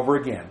over and over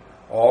again,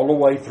 all the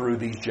way through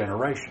these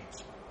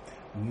generations.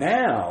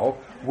 Now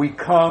we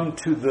come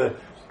to the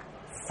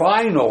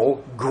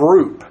final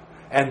group.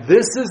 And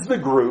this is the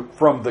group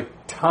from the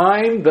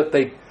time that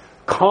they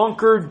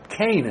conquered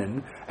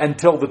Canaan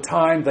until the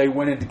time they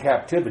went into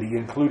captivity,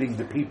 including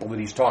the people that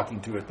He's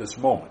talking to at this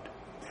moment.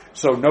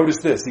 So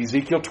notice this,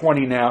 Ezekiel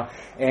 20 now,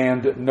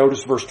 and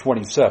notice verse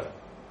 27.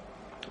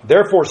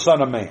 Therefore,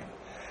 son of man,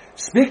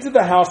 speak to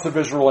the house of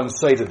Israel and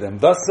say to them,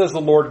 thus says the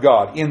Lord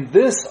God, in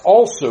this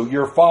also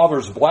your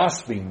fathers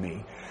blasphemed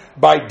me,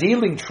 by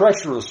dealing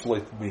treacherously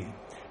with me.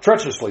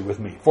 treacherously with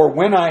me. For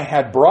when I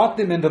had brought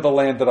them into the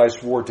land that I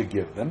swore to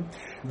give them,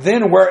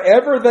 then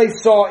wherever they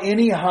saw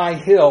any high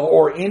hill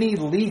or any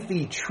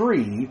leafy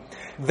tree,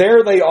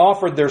 there they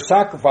offered their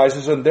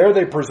sacrifices, and there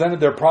they presented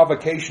their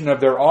provocation of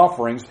their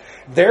offerings.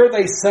 There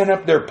they sent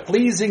up their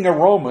pleasing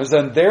aromas,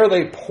 and there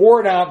they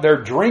poured out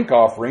their drink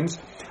offerings.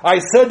 I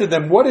said to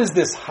them, what is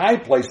this high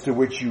place to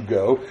which you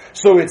go?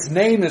 So its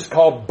name is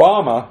called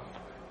Bama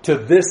to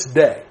this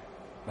day.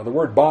 Now the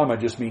word Bama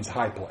just means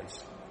high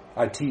place.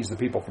 I tease the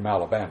people from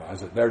Alabama. I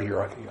said, "There's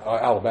your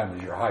Alabama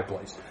is your high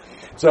place."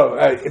 So,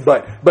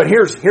 but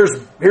here's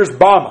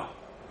Bama,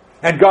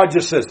 and God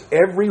just says,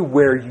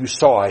 everywhere you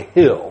saw a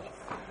hill,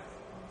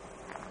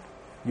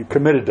 you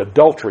committed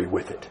adultery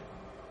with it,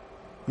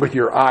 with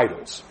your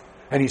idols.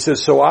 And He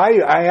says, so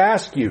I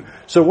ask you,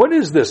 so what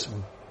is this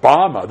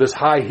Bama, this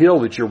high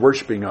hill that you're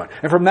worshiping on?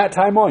 And from that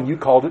time on, you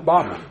called it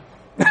Bama,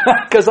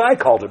 because I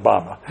called it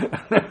Bama.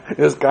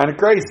 It's kind of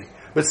crazy.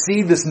 But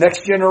see, this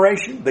next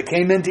generation that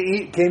came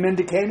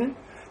into Canaan,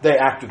 they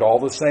acted all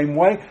the same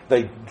way.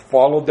 They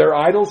followed their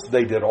idols.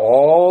 They did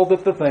all the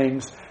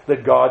things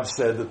that God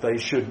said that they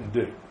shouldn't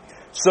do.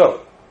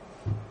 So,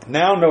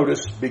 now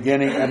notice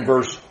beginning in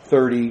verse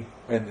 30.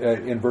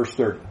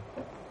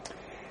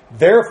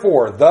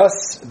 Therefore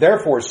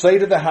say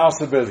to the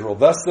house of Israel,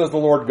 thus says the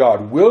Lord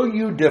God, will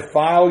you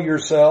defile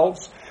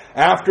yourselves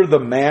after the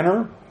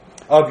manner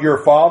of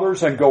your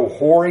fathers and go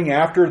whoring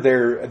after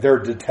their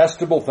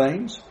detestable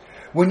things?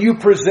 When you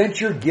present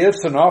your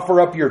gifts and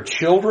offer up your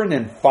children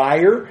in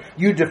fire,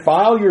 you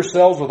defile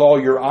yourselves with all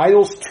your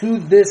idols to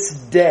this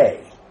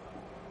day.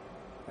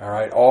 All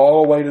right,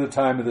 all the way to the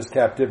time of this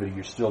captivity,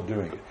 you're still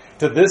doing it.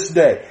 To this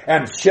day.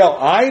 And shall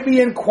I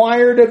be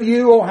inquired of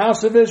you, O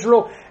house of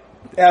Israel?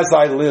 As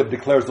I live,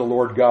 declares the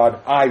Lord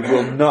God, I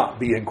will not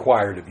be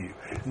inquired of you.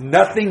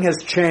 Nothing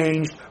has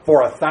changed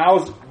for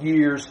 1,000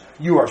 years.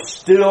 You are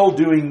still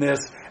doing this,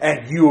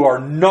 and you are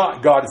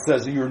not, God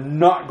says, you're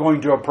not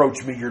going to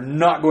approach me. You're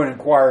not going to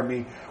inquire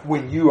me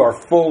when you are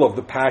full of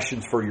the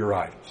passions for your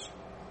idols.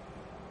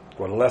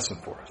 What a lesson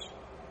for us.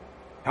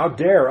 How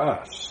dare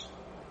us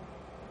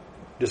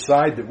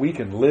decide that we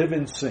can live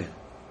in sin,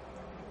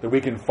 that we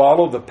can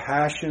follow the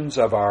passions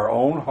of our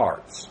own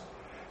hearts,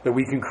 that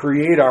we can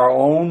create our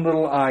own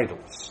little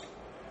idols,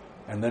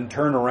 and then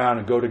turn around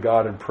and go to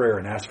God in prayer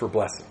and ask for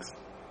blessings.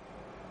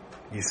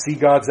 You see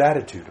God's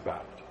attitude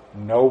about it.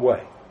 No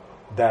way.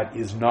 That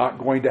is not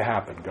going to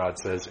happen. God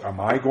says, am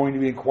I going to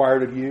be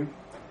inquired of you?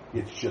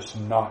 It's just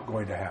not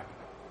going to happen.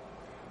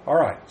 All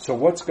right, so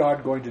what's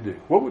God going to do?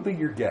 What would be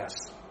your guess?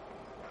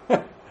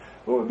 What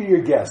would be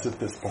your guess at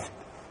this point?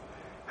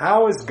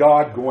 How is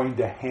God going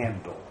to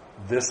handle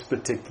this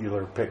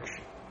particular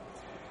picture?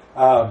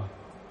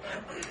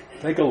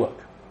 Take a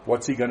look.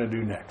 What's He going to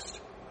do next?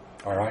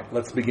 All right,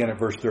 let's begin at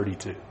verse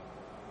 32.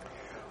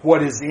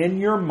 What is in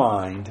your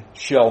mind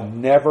shall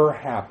never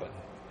happen.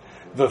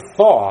 The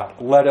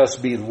thought, let us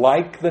be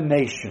like the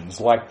nations,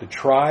 like the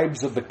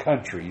tribes of the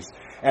countries,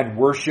 and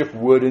worship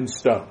wood and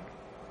stone.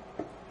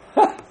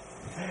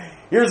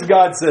 Here's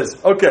God says,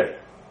 okay,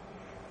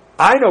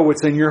 I know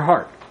what's in your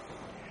heart.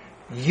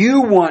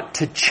 You want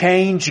to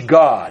change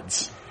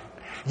gods.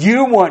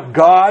 You want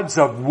gods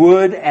of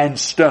wood and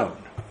stone.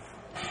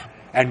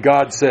 And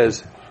God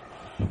says,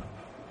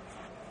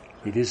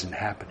 it isn't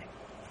happening.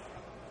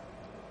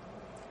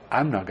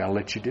 I'm not going to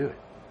let you do it.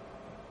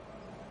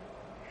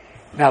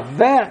 Now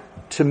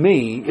that, to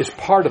me, is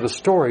part of the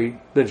story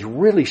that's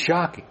really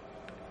shocking.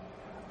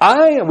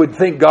 I would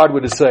think God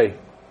would say,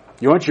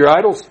 you want your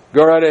idols?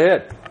 Go right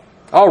ahead.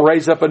 I'll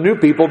raise up a new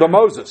people to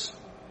Moses.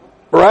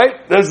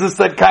 Right? There's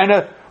that kind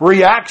of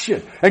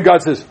reaction. And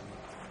God says,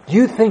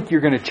 you think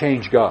you're going to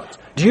change gods?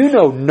 Do you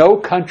know no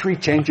country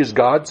changes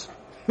gods?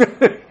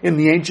 In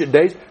the ancient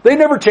days, they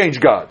never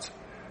changed gods.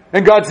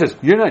 And God says,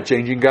 you're not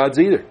changing gods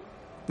either.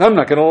 I'm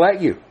not going to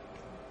let you.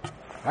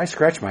 I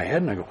scratch my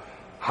head and I go,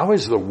 how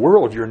is the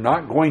world you're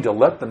not going to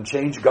let them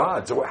change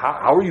gods?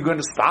 How are you going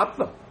to stop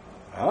them?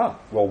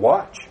 Well,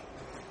 watch.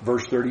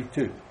 Verse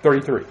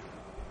 33.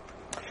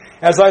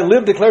 As I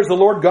live, declares the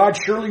Lord God,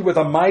 surely with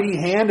a mighty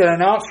hand and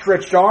an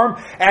outstretched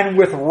arm, and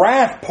with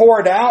wrath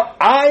poured out,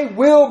 I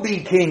will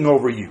be king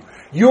over you.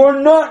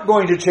 You're not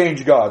going to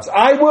change gods.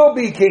 I will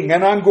be king,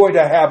 and I'm going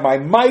to have my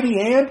mighty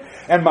hand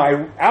and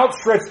my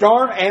outstretched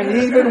arm,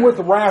 and even with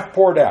wrath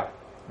poured out.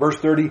 Verse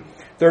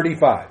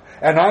 35.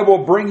 And I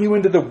will bring you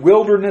into the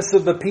wilderness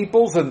of the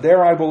peoples, and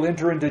there I will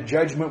enter into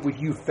judgment with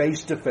you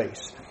face to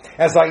face.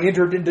 As I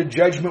entered into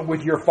judgment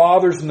with your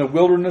fathers in the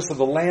wilderness of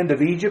the land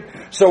of Egypt,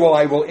 so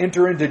I will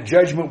enter into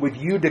judgment with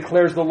you,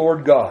 declares the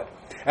Lord God.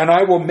 And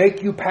I will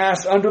make you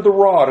pass under the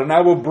rod, and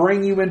I will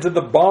bring you into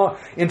the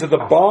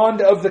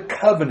bond of the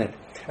covenant.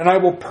 And I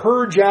will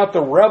purge out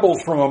the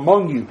rebels from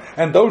among you,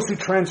 and those who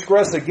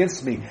transgress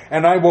against me.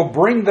 And I will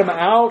bring them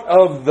out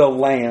of the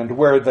land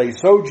where they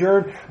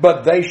sojourn,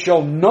 but they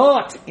shall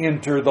not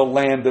enter the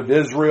land of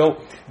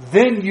Israel.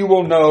 Then you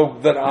will know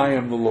that I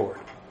am the Lord.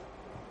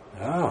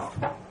 Oh.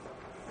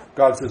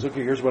 God says,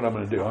 okay, here's what I'm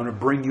going to do. I'm going to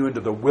bring you into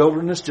the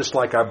wilderness just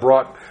like I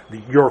brought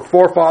your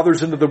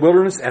forefathers into the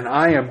wilderness, and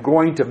I am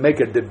going to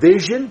make a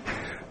division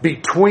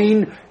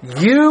between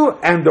you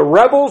and the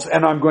rebels,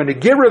 and I'm going to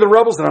get rid of the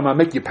rebels, and I'm going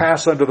to make you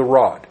pass under the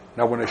rod.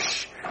 Now, when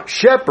a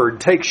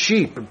shepherd takes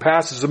sheep and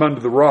passes them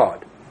under the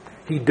rod,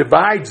 he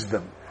divides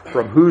them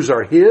from whose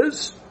are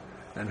his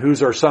and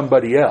whose are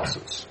somebody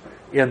else's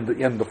in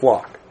the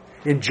flock.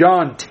 In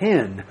John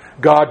 10,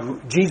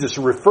 Jesus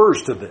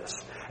refers to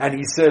this, and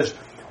he says,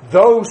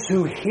 those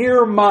who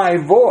hear my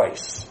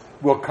voice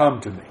will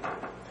come to me.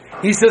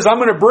 He says, I'm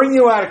going to bring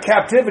you out of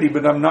captivity,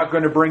 but I'm not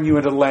going to bring you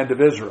into the land of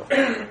Israel.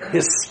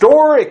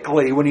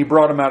 Historically, when he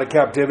brought them out of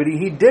captivity,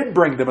 he did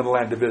bring them into the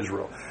land of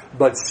Israel.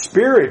 But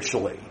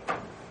spiritually,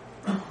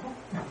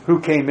 who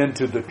came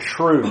into the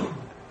true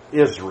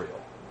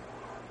Israel?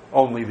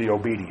 Only the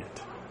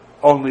obedient.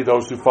 Only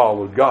those who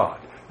followed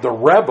God. The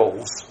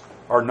rebels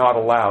are not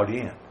allowed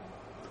in.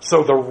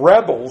 So the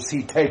rebels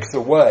he takes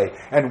away.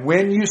 And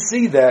when you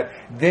see that,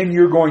 then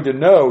you're going to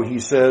know, he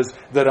says,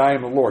 that I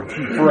am the Lord.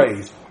 Keep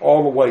praise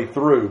all the way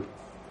through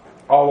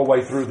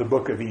the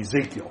book of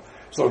Ezekiel.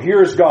 So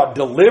here's God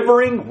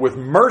delivering with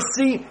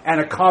mercy and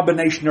a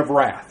combination of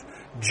wrath.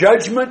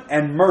 Judgment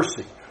and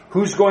mercy.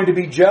 Who's going to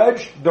be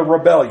judged? The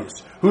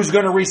rebellious. Who's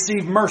going to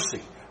receive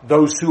mercy?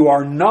 Those who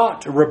are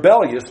not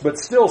rebellious, but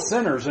still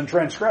sinners and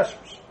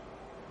transgressors.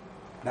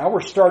 Now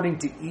we're starting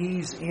to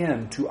ease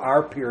into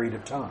our period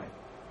of time.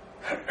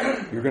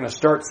 You're going to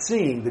start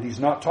seeing that he's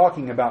not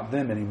talking about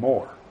them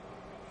anymore.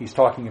 He's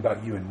talking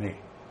about you and me.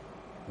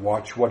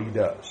 Watch what he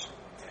does.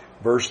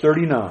 Verse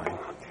 39.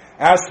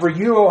 As for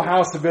you, O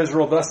house of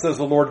Israel, thus says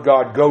the Lord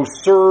God, go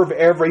serve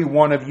every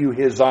one of you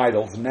his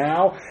idols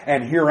now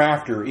and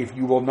hereafter, if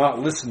you will not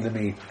listen to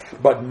me.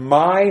 But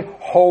my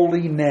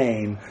holy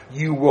name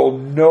you will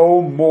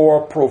no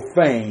more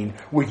profane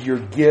with your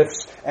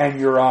gifts and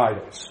your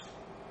idols.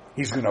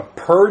 He's going to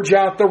purge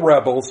out the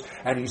rebels,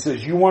 and he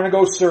says, you want to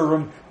go serve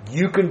them,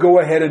 you can go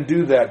ahead and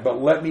do that,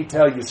 but let me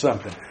tell you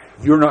something.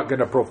 You're not going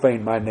to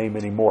profane my name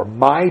anymore.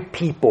 My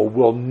people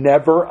will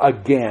never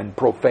again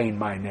profane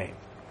my name.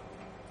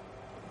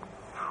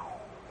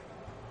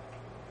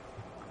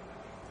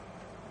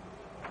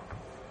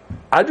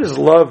 I just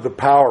love the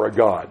power of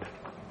God.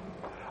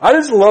 I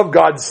just love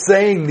God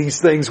saying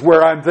these things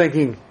where I'm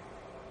thinking,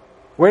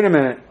 wait a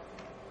minute,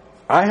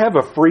 I have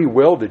a free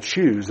will to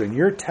choose, and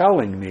you're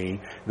telling me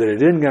that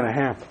it isn't going to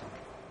happen.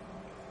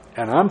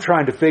 And I'm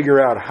trying to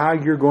figure out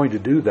how you're going to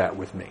do that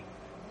with me.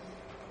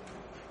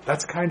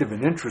 That's kind of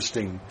an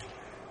interesting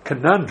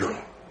conundrum.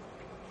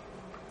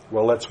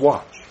 Well, let's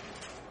watch.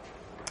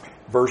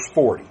 Verse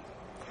 40.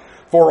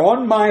 For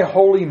on my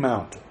holy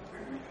mountain,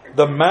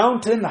 the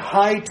mountain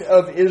height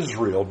of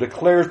Israel,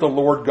 declares the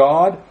Lord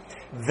God,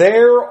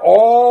 there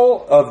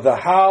all the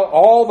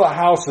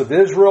house of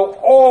Israel,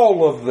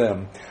 all of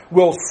them,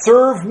 will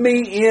serve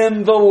me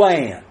in the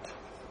land.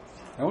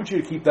 I want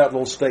you to keep that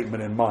little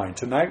statement in mind.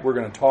 Tonight we're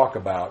going to talk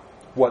about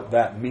what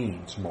that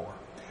means more.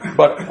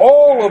 But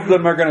all of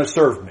them are going to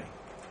serve me.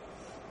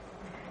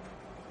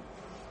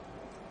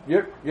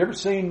 You ever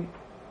seen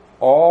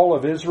all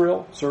of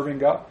Israel serving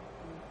God?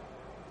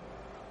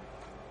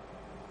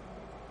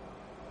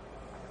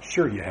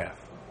 Sure you have.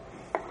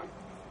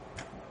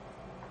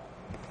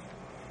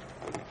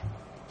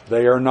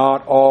 They are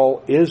not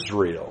all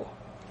Israel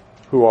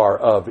who are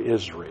of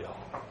Israel.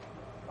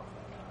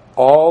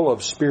 All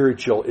of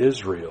spiritual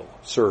Israel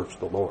serves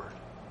the Lord.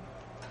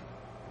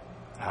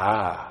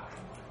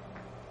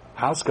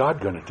 How's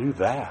God going to do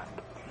that?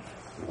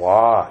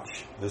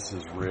 Watch. This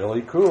is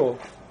really cool.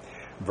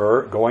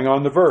 Going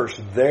on the verse.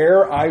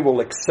 There I will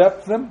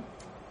accept them,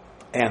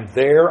 and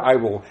there I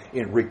will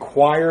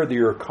require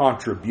your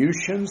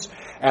contributions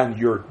and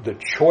the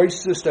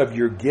choicest of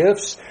your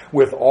gifts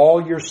with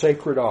all your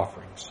sacred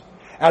offerings.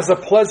 As a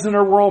pleasant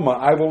aroma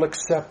I will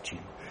accept you.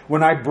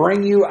 When I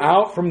bring you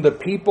out from the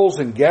peoples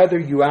and gather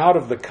you out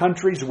of the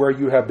countries where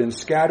you have been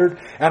scattered,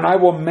 and I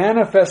will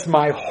manifest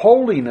my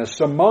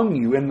holiness among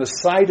you in the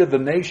sight of the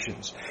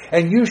nations.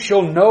 And you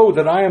shall know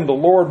that I am the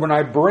Lord when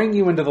I bring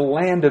you into the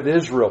land of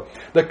Israel,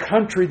 the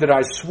country that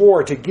I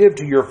swore to give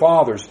to your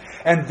fathers.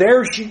 And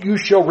there you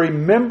shall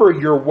remember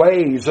your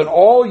ways and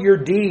all your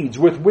deeds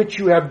with which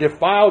you have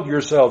defiled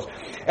yourselves.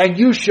 And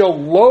you shall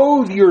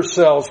loathe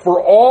yourselves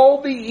for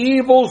all the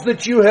evils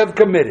that you have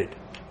committed.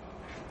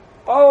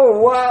 Oh,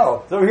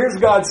 wow. So here's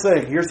God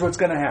saying, here's what's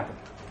going to happen.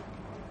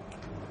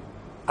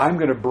 I'm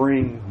going to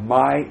bring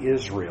my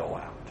Israel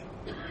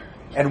out.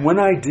 And when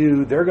I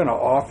do, they're going to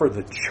offer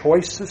the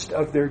choicest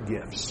of their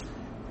gifts.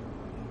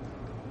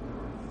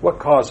 What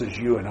causes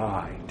you and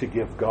I to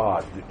give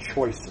God the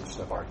choicest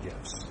of our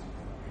gifts?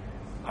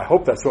 I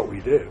hope that's what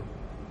we do.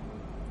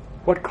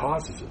 What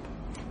causes it?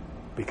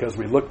 Because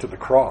we look to the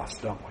cross,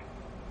 don't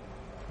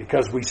we?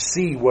 Because we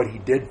see what He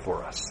did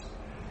for us.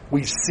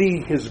 We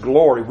see His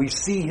glory. We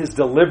see His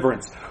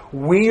deliverance.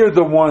 We are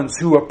the ones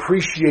who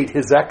appreciate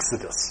His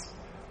exodus.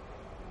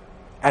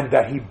 And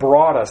that He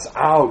brought us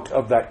out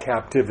of that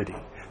captivity.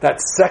 that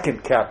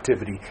second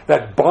captivity,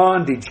 that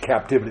bondage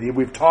captivity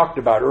we've talked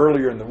about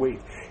earlier in the week.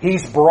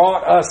 He's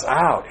brought us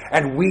out,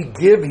 and we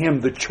give Him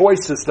the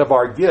choicest of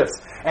our gifts.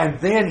 And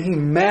then He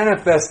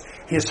manifests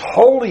His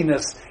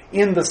holiness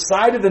in the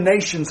sight of the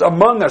nations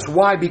among us.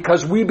 Why?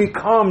 Because we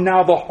become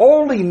now the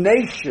holy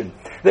nation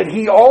that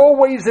He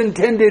always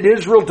intended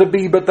Israel to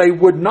be, but they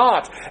would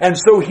not. And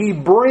so He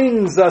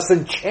brings us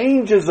and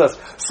changes us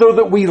so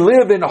that we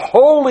live in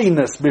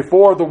holiness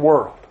before the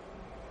world.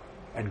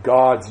 And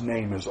God's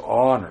name is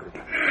honored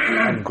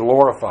and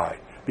glorified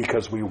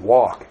because we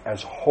walk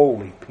as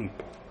holy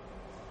people.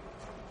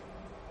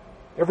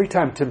 Every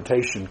time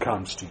temptation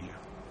comes to you,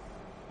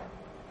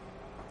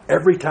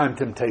 every time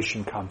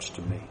temptation comes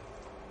to me,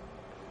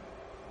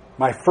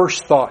 my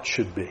first thought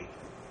should be,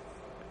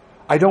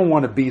 I don't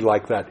want to be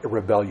like that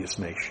rebellious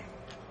nation.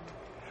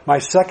 My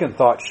second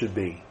thought should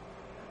be,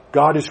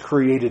 God has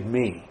created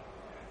me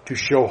to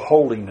show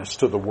holiness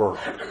to the world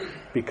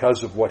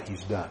because of what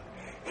He's done.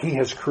 He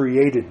has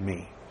created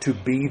me to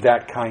be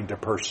that kind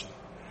of person.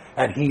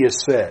 And He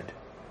has said,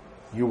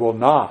 you will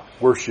not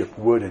worship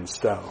wood and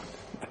stone.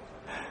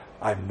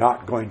 I'm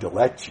not going to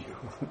let you.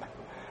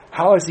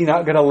 How is He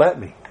not going to let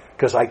me?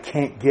 Because I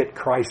can't get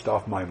Christ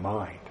off my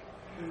mind.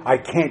 I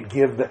can't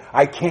get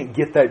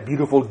that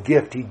beautiful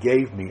gift He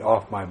gave me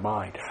off my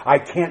mind. I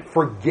can't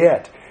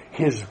forget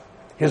His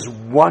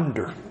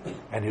wonder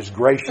and His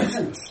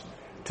graciousness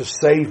to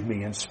save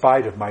me in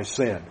spite of my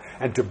sin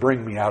and to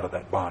bring me out of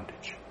that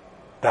bondage.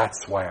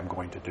 That's why I'm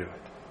going to do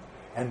it.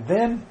 And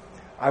then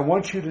I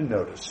want you to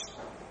notice,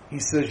 He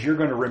says you're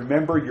going to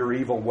remember your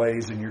evil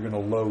ways and you're going to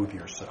loathe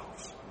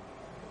yourselves.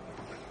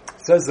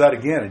 It says that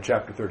again in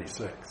chapter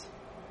 36.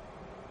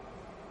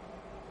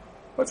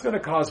 What's going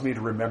to cause me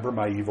to remember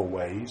my evil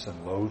ways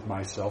and loathe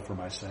myself for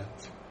my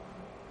sins?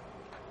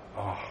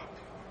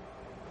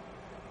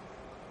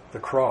 The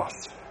cross.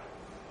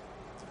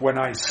 When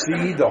I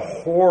see the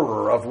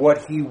horror of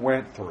what He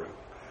went through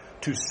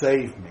to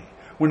save me,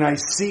 when I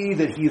see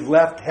that He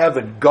left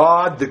heaven,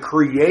 God, the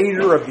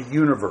creator of the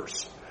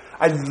universe.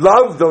 I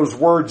love those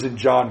words in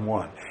John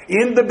 1.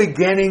 In the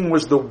beginning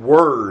was the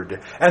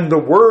Word, and the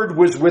Word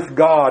was with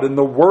God, and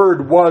the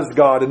Word was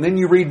God. And then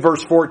you read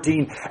verse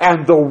 14,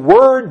 and the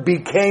Word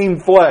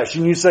became flesh.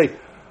 And you say,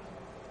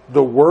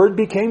 the Word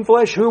became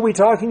flesh? Who are we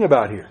talking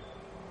about here?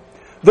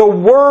 The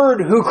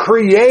Word who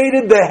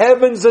created the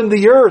heavens and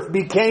the earth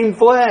became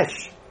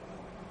flesh.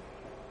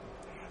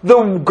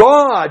 The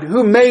God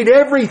who made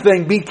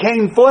everything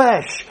became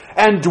flesh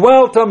and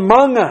dwelt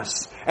among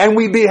us. And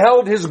we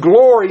beheld His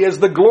glory as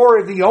the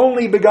glory of the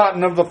only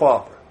begotten of the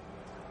Father.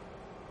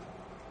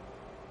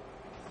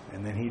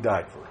 And then He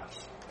died for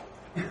us.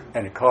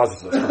 And it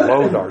causes us to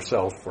loathe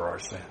ourselves for our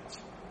sins.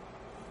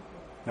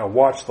 Now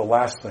watch the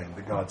last thing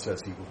that God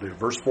says He will do.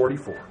 Verse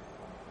 44.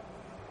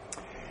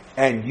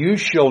 And you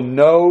shall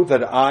know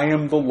that I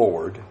am the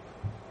Lord.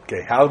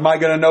 Okay, how am I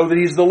going to know that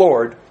He's the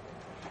Lord?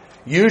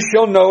 You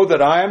shall know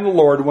that I am the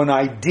Lord when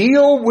I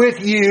deal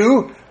with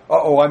you.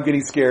 I'm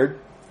getting scared.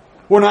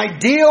 When I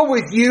deal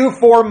with you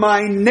for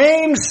my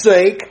name's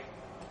sake,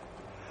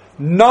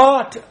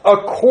 not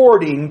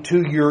according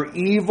to your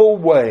evil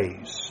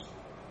ways,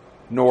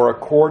 nor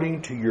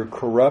according to your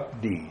corrupt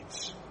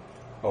deeds,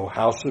 O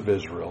house of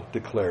Israel,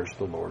 declares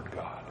the Lord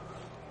God.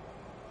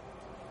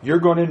 You're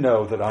going to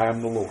know that I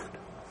am the Lord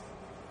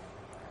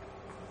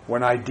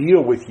when I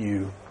deal with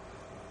you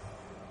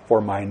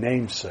for my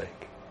name's sake,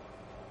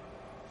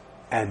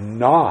 and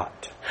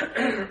not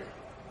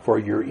for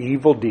your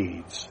evil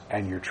deeds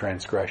and your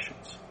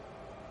transgressions.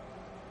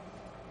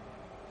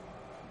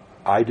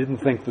 I didn't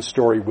think the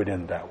story would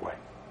end that way.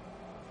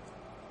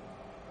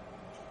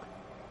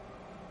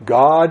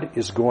 God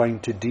is going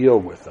to deal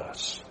with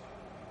us,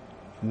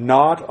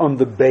 not on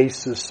the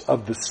basis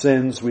of the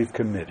sins we've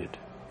committed,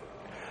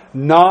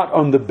 not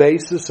on the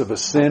basis of a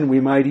sin we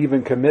might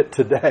even commit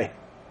today,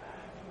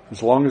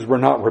 as long as we're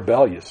not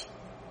rebellious.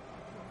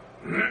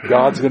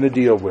 God's going to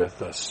deal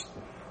with us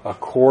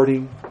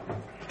according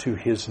to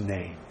His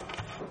name.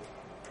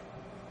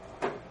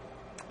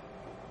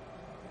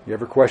 You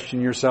ever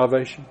question your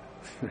salvation?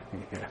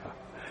 Yeah.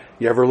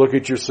 You ever look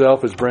at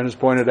yourself, as Brenda's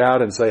pointed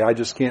out, and say, I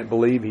just can't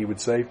believe He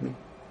would save me?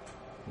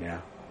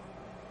 Yeah.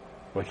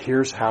 Well,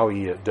 here's how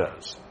He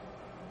does.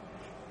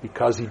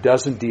 Because He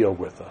doesn't deal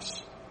with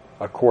us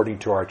according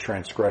to our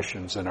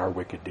transgressions and our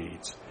wicked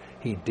deeds.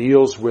 He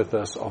deals with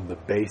us on the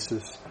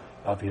basis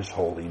of His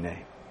holy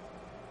name.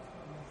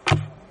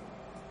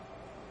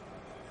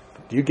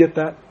 Do you get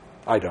that?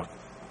 I don't.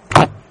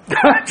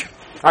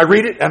 I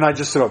read it and I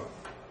just sort of,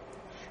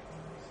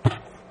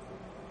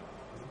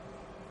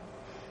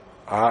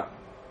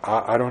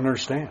 I don't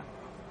understand.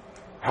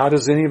 How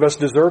does any of us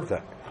deserve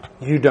that?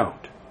 You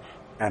don't,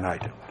 and I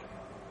don't.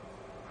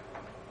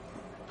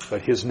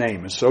 But His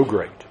name is so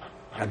great,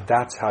 and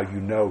that's how you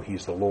know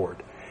He's the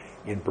Lord.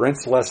 In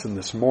Brent's lesson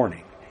this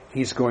morning,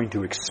 he's going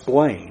to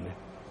explain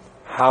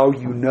how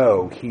you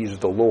know He's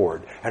the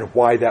Lord and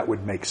why that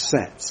would make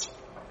sense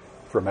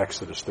from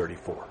Exodus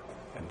 34.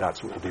 And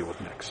that's what we'll deal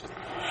with next.